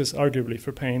neuroaxis, arguably,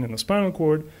 for pain in the spinal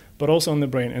cord, but also in the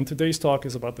brain. And today's talk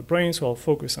is about the brain, so I'll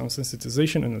focus on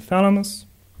sensitization in the thalamus.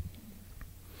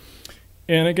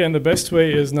 And again, the best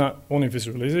way is not only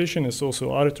visualization, it's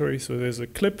also auditory. So there's a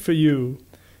clip for you.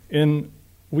 And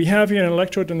we have here an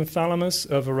electrode in the thalamus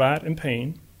of a rat in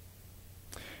pain.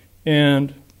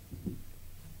 And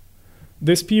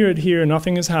this period here,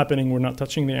 nothing is happening. We're not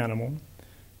touching the animal.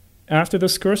 After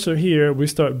this cursor here, we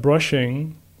start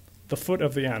brushing the foot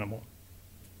of the animal.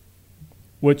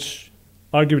 which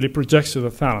arguably projects to the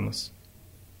thalamus.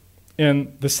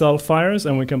 And the cell fires,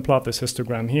 and we can plot this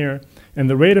histogram here. And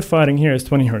the rate of firing here is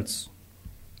 20 hertz.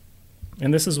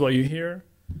 And this is what you hear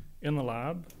in the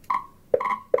lab.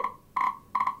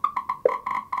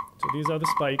 So these are the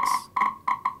spikes.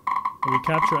 And we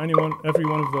capture every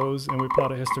one of those, and we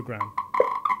plot a histogram.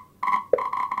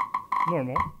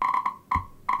 Normal.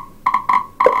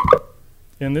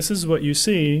 And this is what you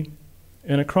see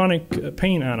in a chronic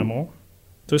pain animal.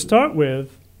 To start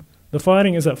with, the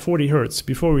firing is at 40 hertz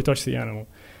before we touch the animal.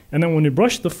 And then when you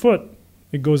brush the foot,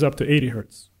 it goes up to 80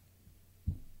 hertz.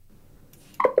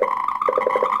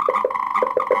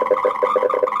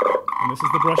 And this is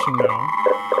the brushing now.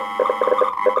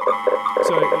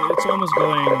 So it's almost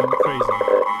going crazy.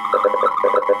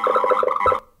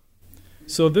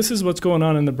 So this is what's going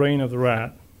on in the brain of the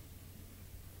rat.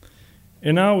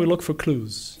 And now we look for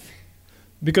clues.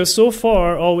 Because so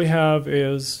far, all we have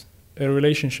is a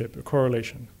relationship, a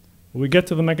correlation. We get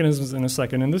to the mechanisms in a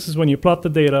second. And this is when you plot the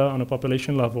data on a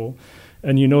population level,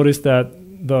 and you notice that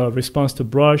the response to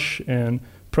brush and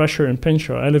pressure and pinch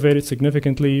are elevated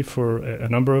significantly for a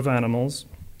number of animals.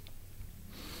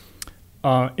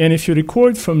 And if you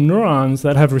record from neurons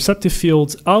that have receptive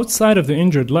fields outside of the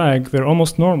injured leg, they're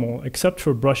almost normal, except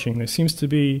for brushing. There seems to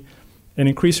be an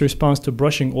increased response to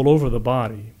brushing all over the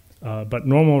body, but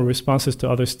normal responses to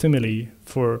other stimuli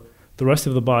for the rest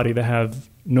of the body that have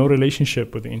no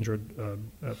relationship with the injured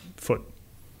foot.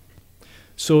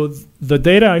 So the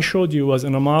data I showed you was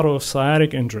in a model of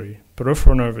sciatic injury,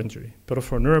 peripheral nerve injury,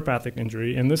 peripheral neuropathic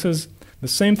injury, and this is the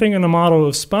same thing in a model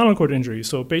of spinal cord injury.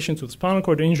 So patients with spinal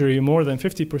cord injury, more than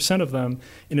 50% of them,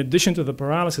 in addition to the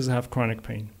paralysis, have chronic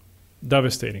pain,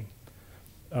 devastating,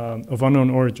 of unknown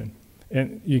origin.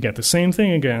 And you get the same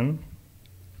thing again.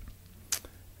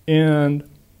 And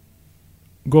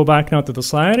go back now to the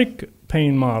sciatic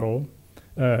pain model.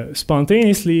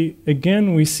 Spontaneously,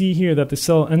 again, we see here that the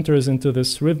cell enters into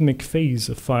this rhythmic phase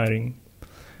of firing.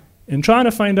 In trying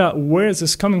to find out where is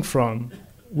this coming from,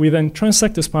 we then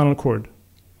transect the spinal cord.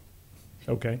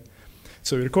 Okay?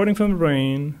 So you're recording from the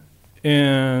brain,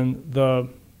 and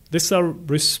this cell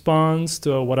responds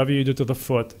to whatever you do to the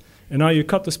foot, and now you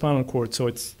cut the spinal cord, so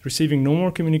it's receiving no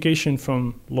more communication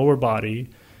from lower body.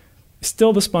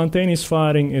 Still, the spontaneous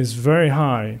firing is very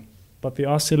high, but the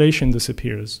oscillation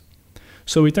disappears.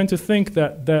 So we tend to think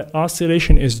that that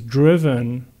oscillation is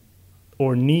driven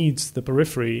or needs the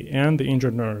periphery and the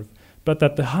injured nerve, but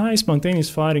that the high spontaneous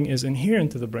firing is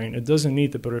inherent to the brain. It doesn't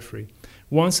need the periphery.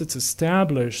 Once it's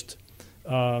established,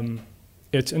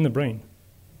 it's in the brain.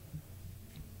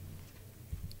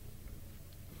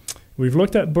 We've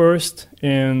looked at burst,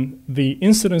 and the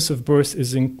incidence of burst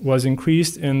was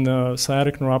increased in the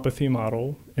sciatic neuropathy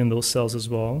model in those cells as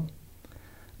well.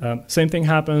 Same thing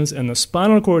happens in the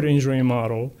spinal cord injury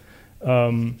model.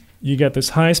 You get this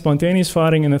high spontaneous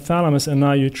firing in the thalamus, and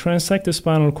now you transect the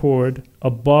spinal cord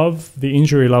above the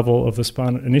injury level of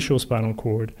the initial spinal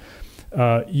cord.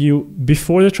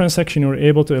 Before the transection, you were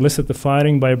able to elicit the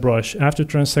firing by brush. After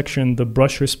transection, the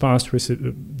brush response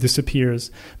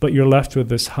disappears, but you're left with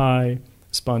this high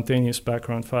spontaneous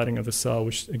background firing of the cell,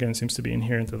 which again seems to be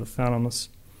inherent to the thalamus.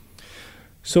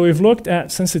 So we've looked at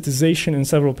sensitization in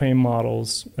several pain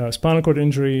models, spinal cord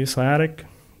injury, sciatic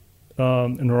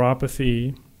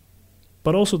neuropathy,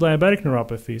 but also diabetic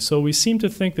neuropathy. So we seem to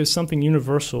think there's something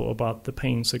universal about the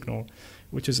pain signal,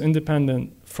 which is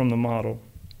independent from the model.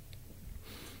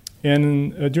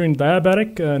 And during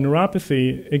diabetic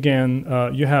neuropathy, again,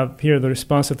 you have here the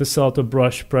response of the cell to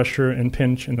brush, pressure, and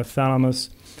pinch in the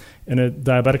thalamus. In a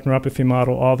diabetic neuropathy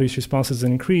model, all these responses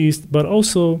increased, but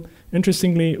also,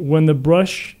 interestingly, when the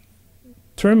brush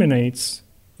terminates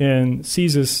and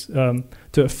ceases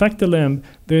to affect the limb,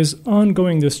 there's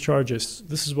ongoing discharges.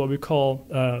 This is what we call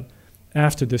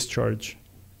after discharge.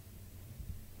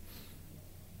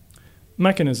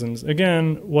 Mechanisms.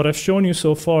 Again, what I've shown you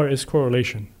so far is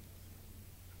correlation.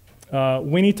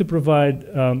 We need to provide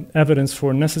evidence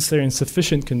for necessary and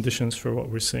sufficient conditions for what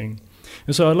we're seeing.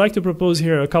 And so I'd like to propose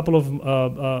here a couple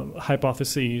of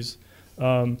hypotheses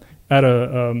at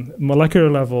a molecular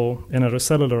level and at a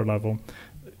cellular level.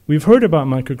 We've heard about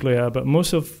microglia, but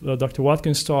most of Dr.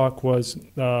 Watkins' talk was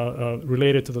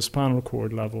related to the spinal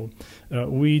cord level.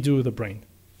 We do the brain.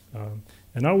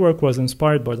 And our work was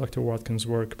inspired by Dr. Watkins'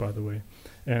 work, by the way.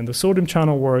 And the sodium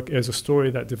channel work is a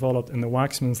story that developed in the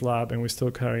Waxman's lab, and we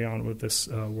still carry on with this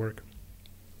work.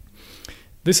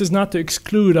 This is not to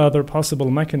exclude other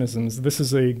possible mechanisms. This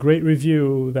is a great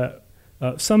review that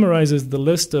summarizes the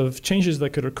list of changes that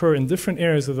could occur in different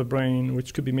areas of the brain,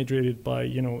 which could be mediated by,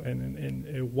 in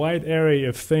a wide array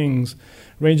of things,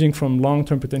 ranging from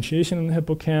long-term potentiation in the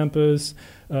hippocampus,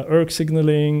 ERK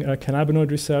signaling,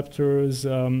 cannabinoid receptors,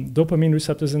 dopamine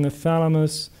receptors in the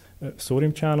thalamus,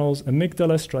 sodium channels,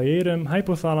 amygdala, striatum,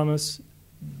 hypothalamus.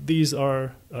 These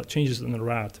are changes in the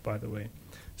rat, by the way.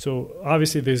 So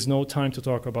obviously there's no time to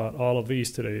talk about all of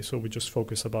these today, so we just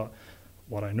focus about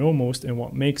what I know most and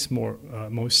what makes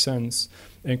most sense,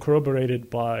 and corroborated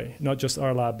by not just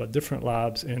our lab, but different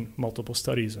labs and multiple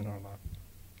studies in our lab.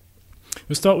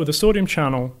 We'll start with the sodium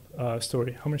channel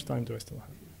story. How much time do I still have?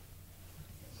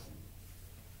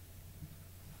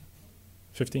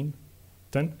 15?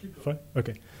 10? 5?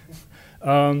 Okay.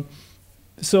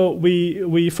 So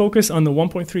we focus on the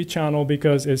 1.3 channel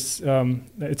because it's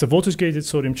a voltage-gated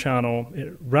sodium channel.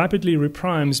 It rapidly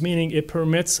reprimes, meaning it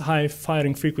permits high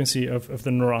firing frequency of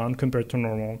the neuron compared to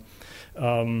normal.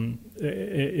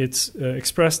 It's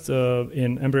expressed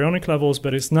in embryonic levels,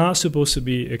 but it's not supposed to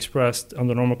be expressed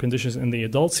under normal conditions in the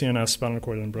adult CNS, spinal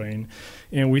cord, and brain.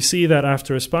 And we see that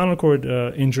after a spinal cord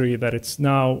injury that it's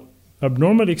now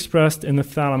abnormally expressed in the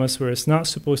thalamus where it's not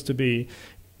supposed to be,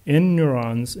 in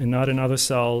neurons and not in other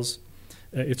cells.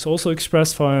 It's also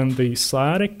expressed from the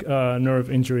sciatic nerve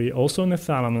injury, also in the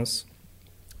thalamus.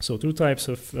 So 2 types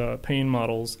of pain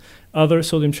models. Other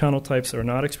sodium channel types are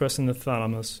not expressed in the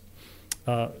thalamus.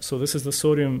 So this is the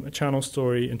sodium channel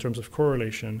story in terms of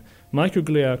correlation.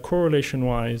 Microglia,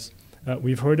 correlation-wise,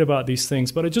 we've heard about these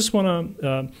things, but I just want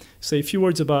to say a few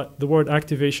words about the word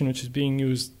activation, which is being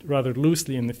used rather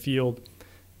loosely in the field.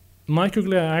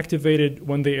 Microglia are activated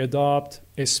when they adopt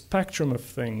a spectrum of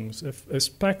things, a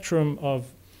spectrum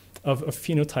of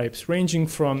phenotypes, ranging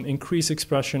from increased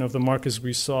expression of the markers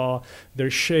we saw, their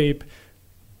shape,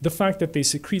 the fact that they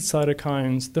secrete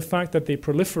cytokines, the fact that they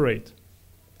proliferate,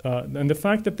 and the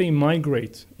fact that they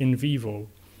migrate in vivo.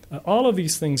 All of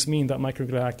these things mean that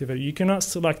microglia are activated. You cannot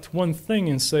select one thing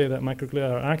and say that microglia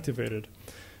are activated.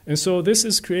 And so this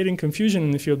is creating confusion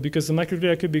in the field because the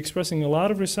microglia could be expressing a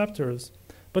lot of receptors,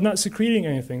 but not secreting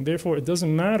anything. Therefore, it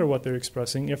doesn't matter what they're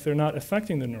expressing if they're not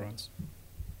affecting the neurons.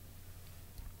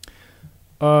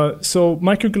 So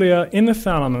microglia in the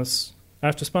thalamus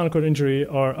after spinal cord injury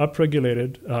are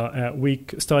upregulated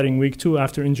starting week 2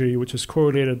 after injury, which is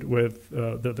correlated with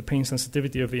the pain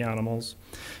sensitivity of the animals.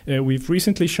 We've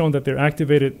recently shown that they're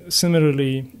activated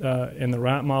similarly in the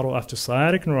rat model after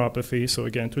sciatic neuropathy, so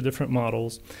again, 2 different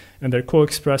models, and they're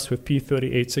co-expressed with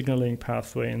P38 signaling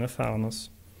pathway in the thalamus.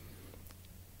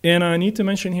 And I need to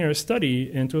mention here a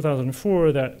study in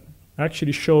 2004 that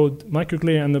actually showed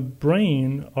microglia in the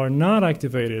brain are not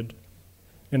activated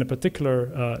in a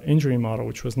particular injury model,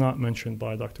 which was not mentioned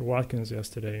by Dr. Watkins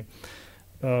yesterday.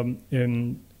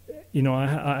 And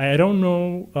I don't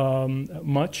know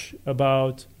much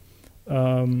about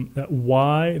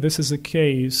why this is the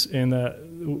case, and that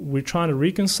we're trying to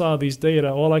reconcile these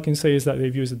data. All I can say is that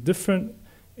they've used a different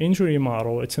injury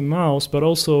model. It's a mouse, but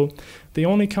also they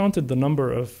only counted the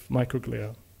number of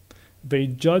microglia. They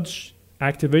judge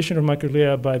activation of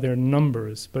microglia by their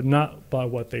numbers, but not by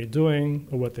what they're doing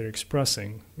or what they're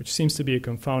expressing, which seems to be a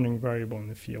confounding variable in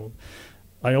the field.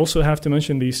 I also have to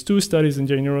mention these 2 studies in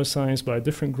J Neuroscience by a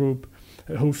different group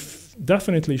who've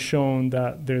definitely shown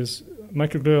that there's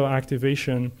microglial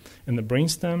activation in the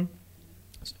brainstem,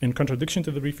 in contradiction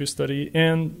to the previous study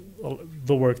and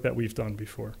the work that we've done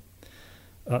before.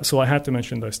 So I had to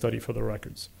mention that study for the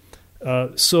records.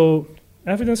 So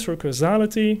evidence for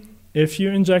causality: if you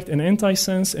inject an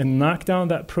antisense and knock down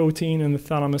that protein in the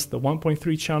thalamus, the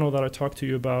 1.3 channel that I talked to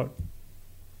you about,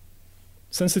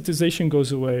 sensitization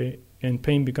goes away and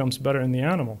pain becomes better in the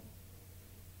animal.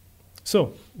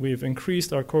 So we've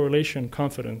increased our correlation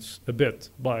confidence a bit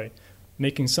by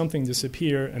making something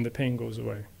disappear and the pain goes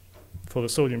away for the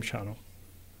sodium channel.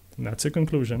 And that's a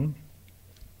conclusion.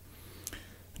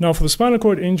 Now, for the spinal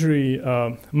cord injury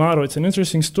model, it's an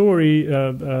interesting story.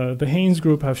 The Haynes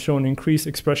group have shown increased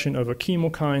expression of a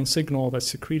chemokine signal that's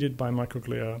secreted by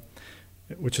microglia,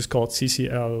 which is called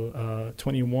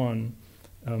CCL21.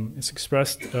 It's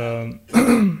expressed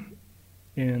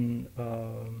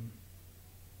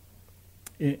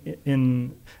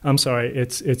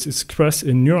it's expressed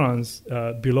in neurons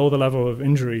below the level of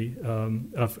injury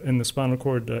in the spinal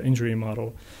cord injury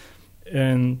model.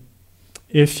 And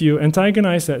if you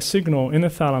antagonize that signal in the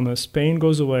thalamus, pain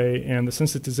goes away and the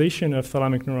sensitization of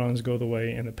thalamic neurons goes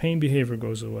away and the pain behavior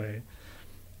goes away.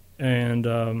 And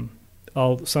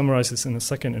I'll summarize this in a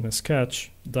second in a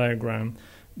sketch diagram.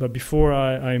 But before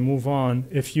I move on,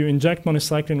 if you inject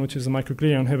minocycline, which is a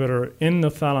microglia inhibitor, in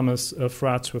the thalamus of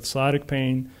rats with sciatic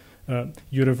pain,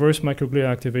 you reverse microglia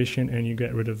activation and you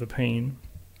get rid of the pain.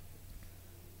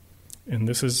 And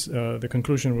this is the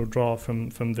conclusion we'll draw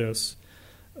from this.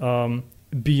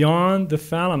 Beyond the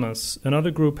thalamus,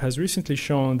 another group has recently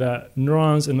shown that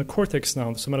neurons in the cortex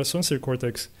now, the somatosensory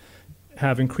cortex,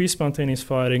 have increased spontaneous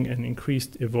firing and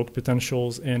increased evoked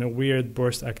potentials and a weird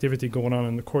burst activity going on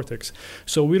in the cortex.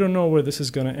 So we don't know where this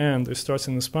is going to end. It starts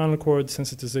in the spinal cord,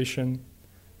 sensitization.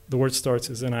 The word starts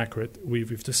is inaccurate.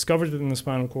 We've discovered it in the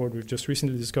spinal cord. We've just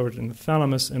recently discovered it in the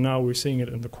thalamus, and now we're seeing it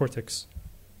in the cortex.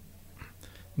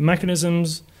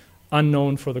 Mechanisms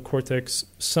unknown for the cortex,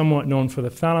 somewhat known for the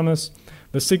thalamus.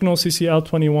 The signal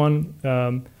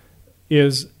CCL21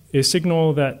 is a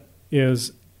signal that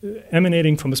is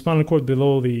emanating from the spinal cord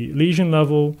below the lesion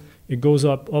level. It goes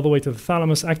up all the way to the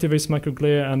thalamus, activates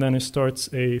microglia, and then it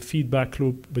starts a feedback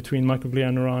loop between microglia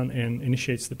and neuron and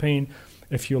initiates the pain.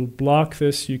 If you'll block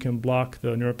this, you can block the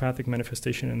neuropathic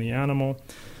manifestation in the animal.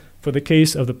 For the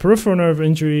case of the peripheral nerve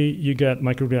injury, you get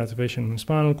microglia activation in the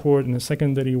spinal cord, and the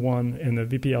secondary one in the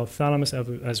VPL thalamus,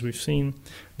 as we've seen.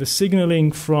 The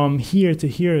signaling from here to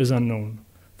here is unknown.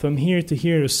 From here to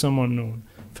here is somewhat known.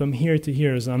 From here to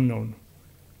here is unknown.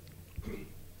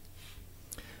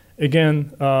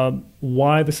 Again,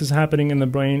 why this is happening in the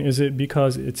brain? Is it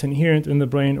because it's inherent in the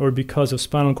brain or because of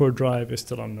spinal cord drive is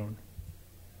still unknown.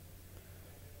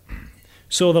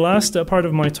 So the last part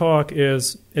of my talk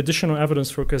is additional evidence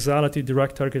for causality,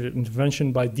 direct targeted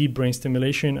intervention by deep brain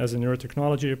stimulation as a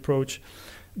neurotechnology approach.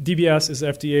 DBS is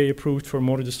FDA approved for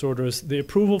motor disorders. The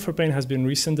approval for pain has been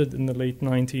rescinded in the late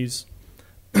 90s.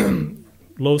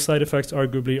 Low side effects,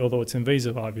 arguably, although it's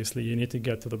invasive, obviously. You need to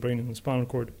get to the brain and the spinal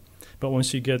cord. But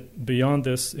once you get beyond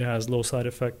this, it has low side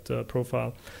effect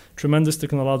profile. Tremendous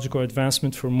technological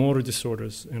advancement for motor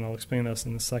disorders, and I'll explain this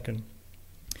in a second.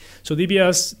 So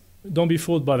DBS, don't be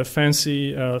fooled by the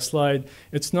fancy slide.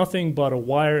 It's nothing but a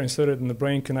wire inserted in the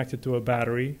brain connected to a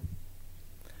battery.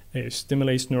 It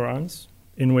stimulates neurons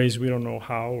in ways we don't know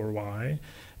how or why.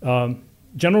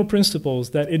 General principles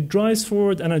that it drives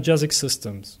forward analgesic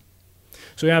systems.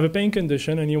 So you have a pain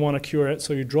condition and you want to cure it,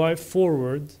 so you drive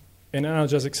forward an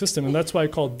analgesic system, and that's why I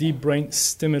call deep brain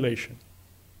stimulation.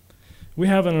 We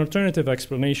have an alternative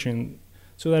explanation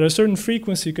so that at a certain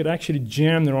frequency you could actually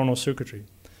jam neuronal circuitry.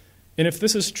 And if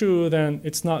this is true, then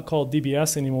it's not called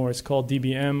DBS anymore, it's called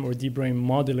DBM or deep brain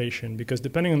modulation, because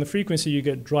depending on the frequency you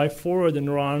get drive forward the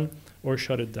neuron or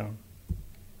shut it down.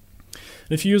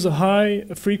 If you use a high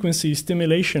frequency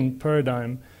stimulation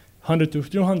paradigm, 100 to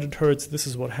 200 hertz, this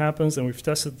is what happens, and we've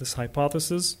tested this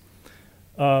hypothesis.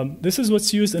 This is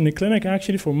what's used in the clinic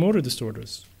actually for motor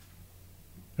disorders.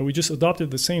 And we just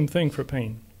adopted the same thing for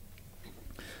pain.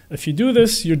 If you do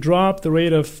this, you drop the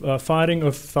rate of firing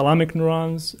of thalamic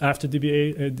neurons after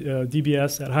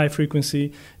DBS at high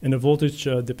frequency in a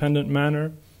voltage-dependent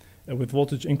manner with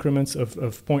voltage increments of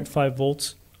 0.5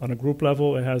 volts on a group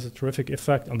level. It has a terrific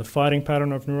effect on the firing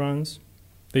pattern of neurons.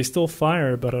 They still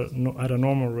fire, but at a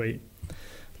normal rate.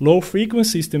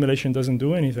 Low-frequency stimulation doesn't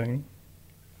do anything,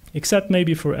 except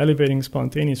maybe for elevating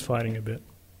spontaneous firing a bit.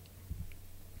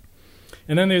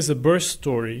 And then there's the burst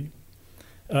story.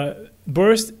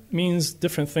 Burst means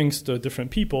different things to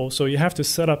different people, so you have to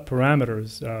set up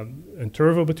parameters.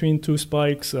 Interval between two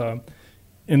spikes.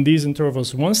 In these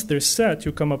intervals, once they're set,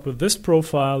 you come up with this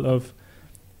profile of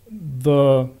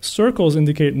the circles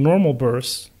indicate normal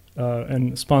bursts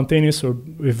and spontaneous or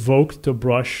evoked to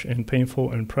brush and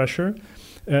painful and pressure.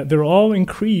 They're all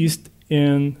increased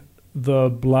in the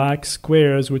black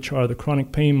squares, which are the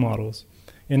chronic pain models.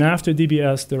 And after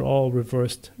DBS, they're all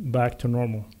reversed back to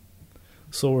normal.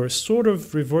 So we're sort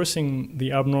of reversing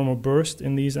the abnormal burst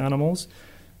in these animals.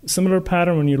 Similar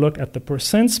pattern when you look at the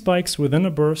percent spikes within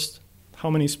a burst, how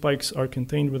many spikes are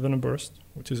contained within a burst,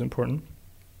 which is important.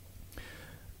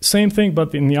 Same thing,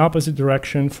 but in the opposite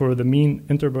direction for the mean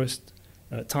interburst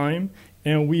time.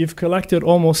 And we've collected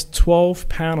almost 12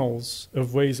 panels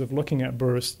of ways of looking at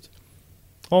burst.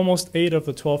 Almost 8 of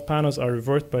the 12 panels are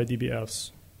reversed by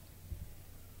DBS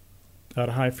at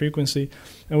a high frequency.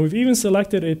 And we've even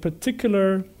selected a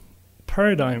particular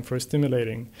paradigm for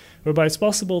stimulating, whereby it's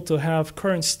possible to have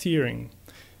current steering.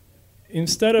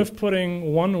 Instead of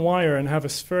putting one wire and have a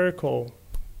spherical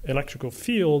electrical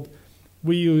field,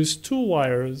 we use 2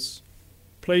 wires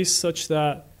placed such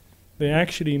that they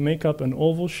actually make up an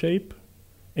oval shape,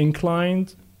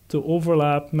 inclined to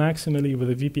overlap maximally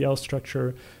with the VPL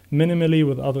structure, minimally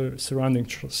with other surrounding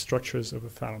structures of the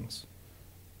thalamus.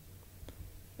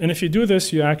 And if you do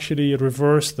this, you actually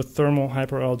reverse the thermal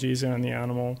hyperalgesia in the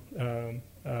animal.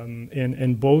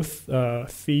 in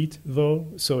both feet, though.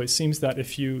 So it seems that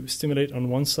if you stimulate on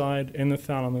one side in the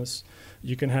thalamus,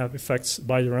 you can have effects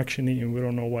bidirectionally, and we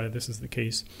don't know why this is the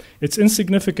case. It's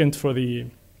insignificant for the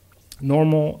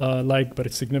normal leg, but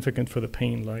it's significant for the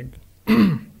pain leg.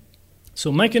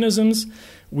 So mechanisms,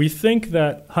 we think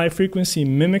that high frequency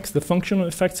mimics the functional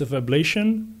effects of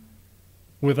ablation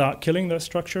without killing that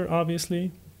structure,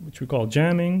 obviously, which we call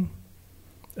jamming.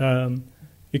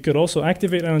 It could also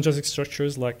activate analgesic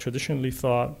structures like traditionally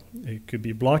thought. It could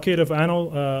be blockade of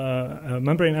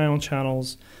membrane ion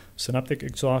channels, synaptic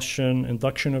exhaustion,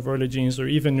 induction of early genes, or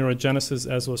even neurogenesis,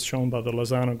 as was shown by the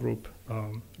Lozano group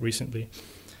recently.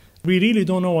 We really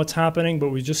don't know what's happening, but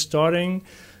we're just starting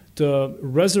to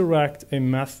resurrect a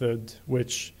method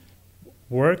which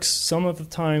works some of the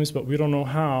times, but we don't know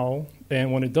how.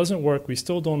 And when it doesn't work, we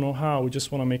still don't know how. We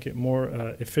just want to make it more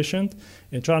efficient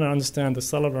and try to understand the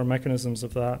cellular mechanisms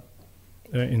of that.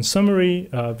 In summary,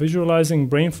 visualizing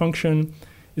brain function,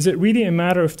 is it really a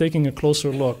matter of taking a closer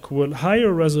look? Will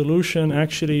higher resolution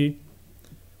actually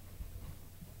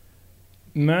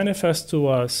manifest to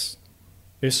us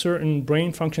a certain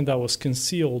brain function that was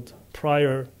concealed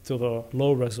prior to the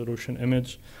low resolution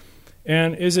image?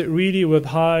 And is it really with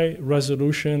high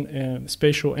resolution and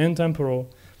spatial and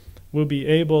temporal, we'll be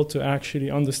able to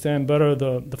actually understand better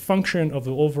the function of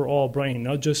the overall brain,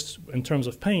 not just in terms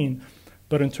of pain,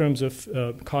 but in terms of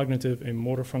cognitive and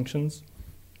motor functions?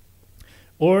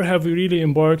 Or have we really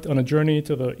embarked on a journey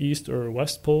to the east or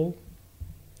west pole?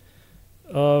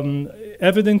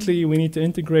 Evidently, we need to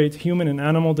integrate human and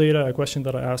animal data, a question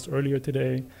that I asked earlier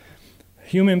today.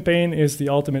 Human pain is the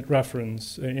ultimate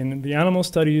reference. And the animal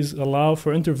studies allow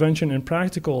for intervention in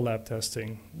practical lab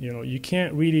testing. You know, you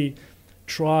can't really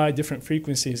try different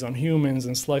frequencies on humans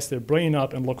and slice their brain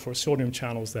up and look for sodium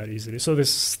channels that easily. So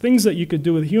there's things that you could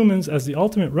do with humans as the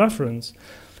ultimate reference.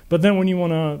 But then when you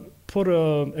want to put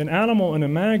an animal in a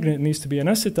magnet, it needs to be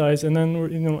anesthetized, and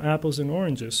then apples and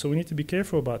oranges. So we need to be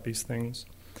careful about these things.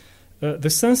 The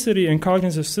sensory and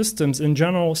cognitive systems in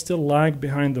general still lag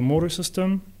behind the motor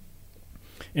system.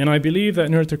 And I believe that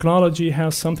neurotechnology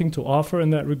has something to offer in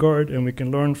that regard, and we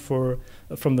can learn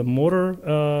from the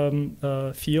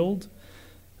motor field.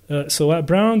 So at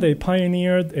Brown, they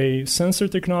pioneered a sensor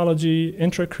technology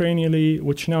intracranially,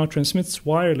 which now transmits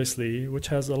wirelessly, which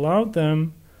has allowed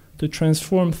them to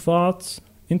transform thoughts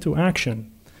into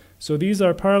action. So these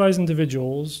are paralyzed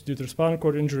individuals due to spinal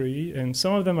cord injury, and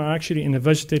some of them are actually in a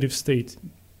vegetative state,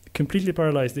 completely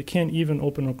paralyzed. They can't even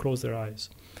open or close their eyes.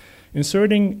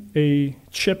 Inserting a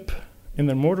chip in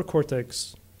their motor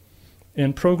cortex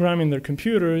and programming their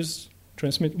computers,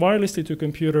 transmit wirelessly to a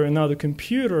computer, and now the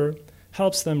computer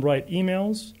helps them write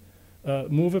emails,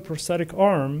 move a prosthetic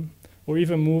arm, or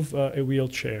even move a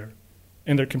wheelchair.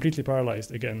 And they're completely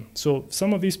paralyzed again. So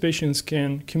some of these patients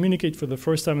can communicate for the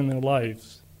first time in their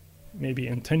lives, maybe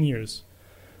in 10 years.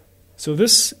 So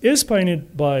this is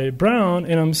pioneered by Brown,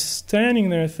 and I'm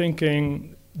standing there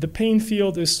thinking the pain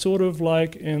field is sort of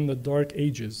like in the dark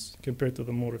ages compared to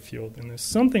the motor field, and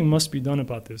something must be done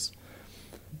about this.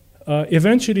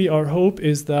 Eventually, our hope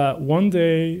is that one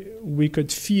day we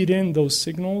could feed in those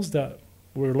signals that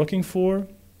we're looking for,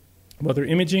 whether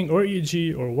imaging or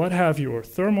EEG or what have you, or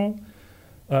thermal,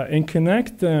 and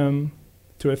connect them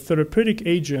to a therapeutic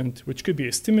agent, which could be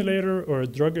a stimulator or a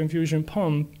drug infusion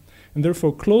pump, and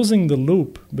therefore closing the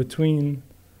loop between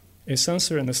a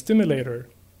sensor and a stimulator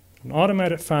in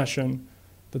automatic fashion.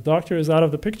 The doctor is out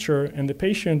of the picture, and the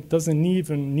patient doesn't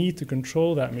even need to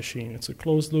control that machine. It's a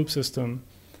closed loop system,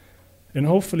 and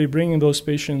hopefully bringing those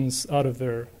patients out of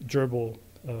their gerbil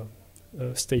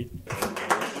state.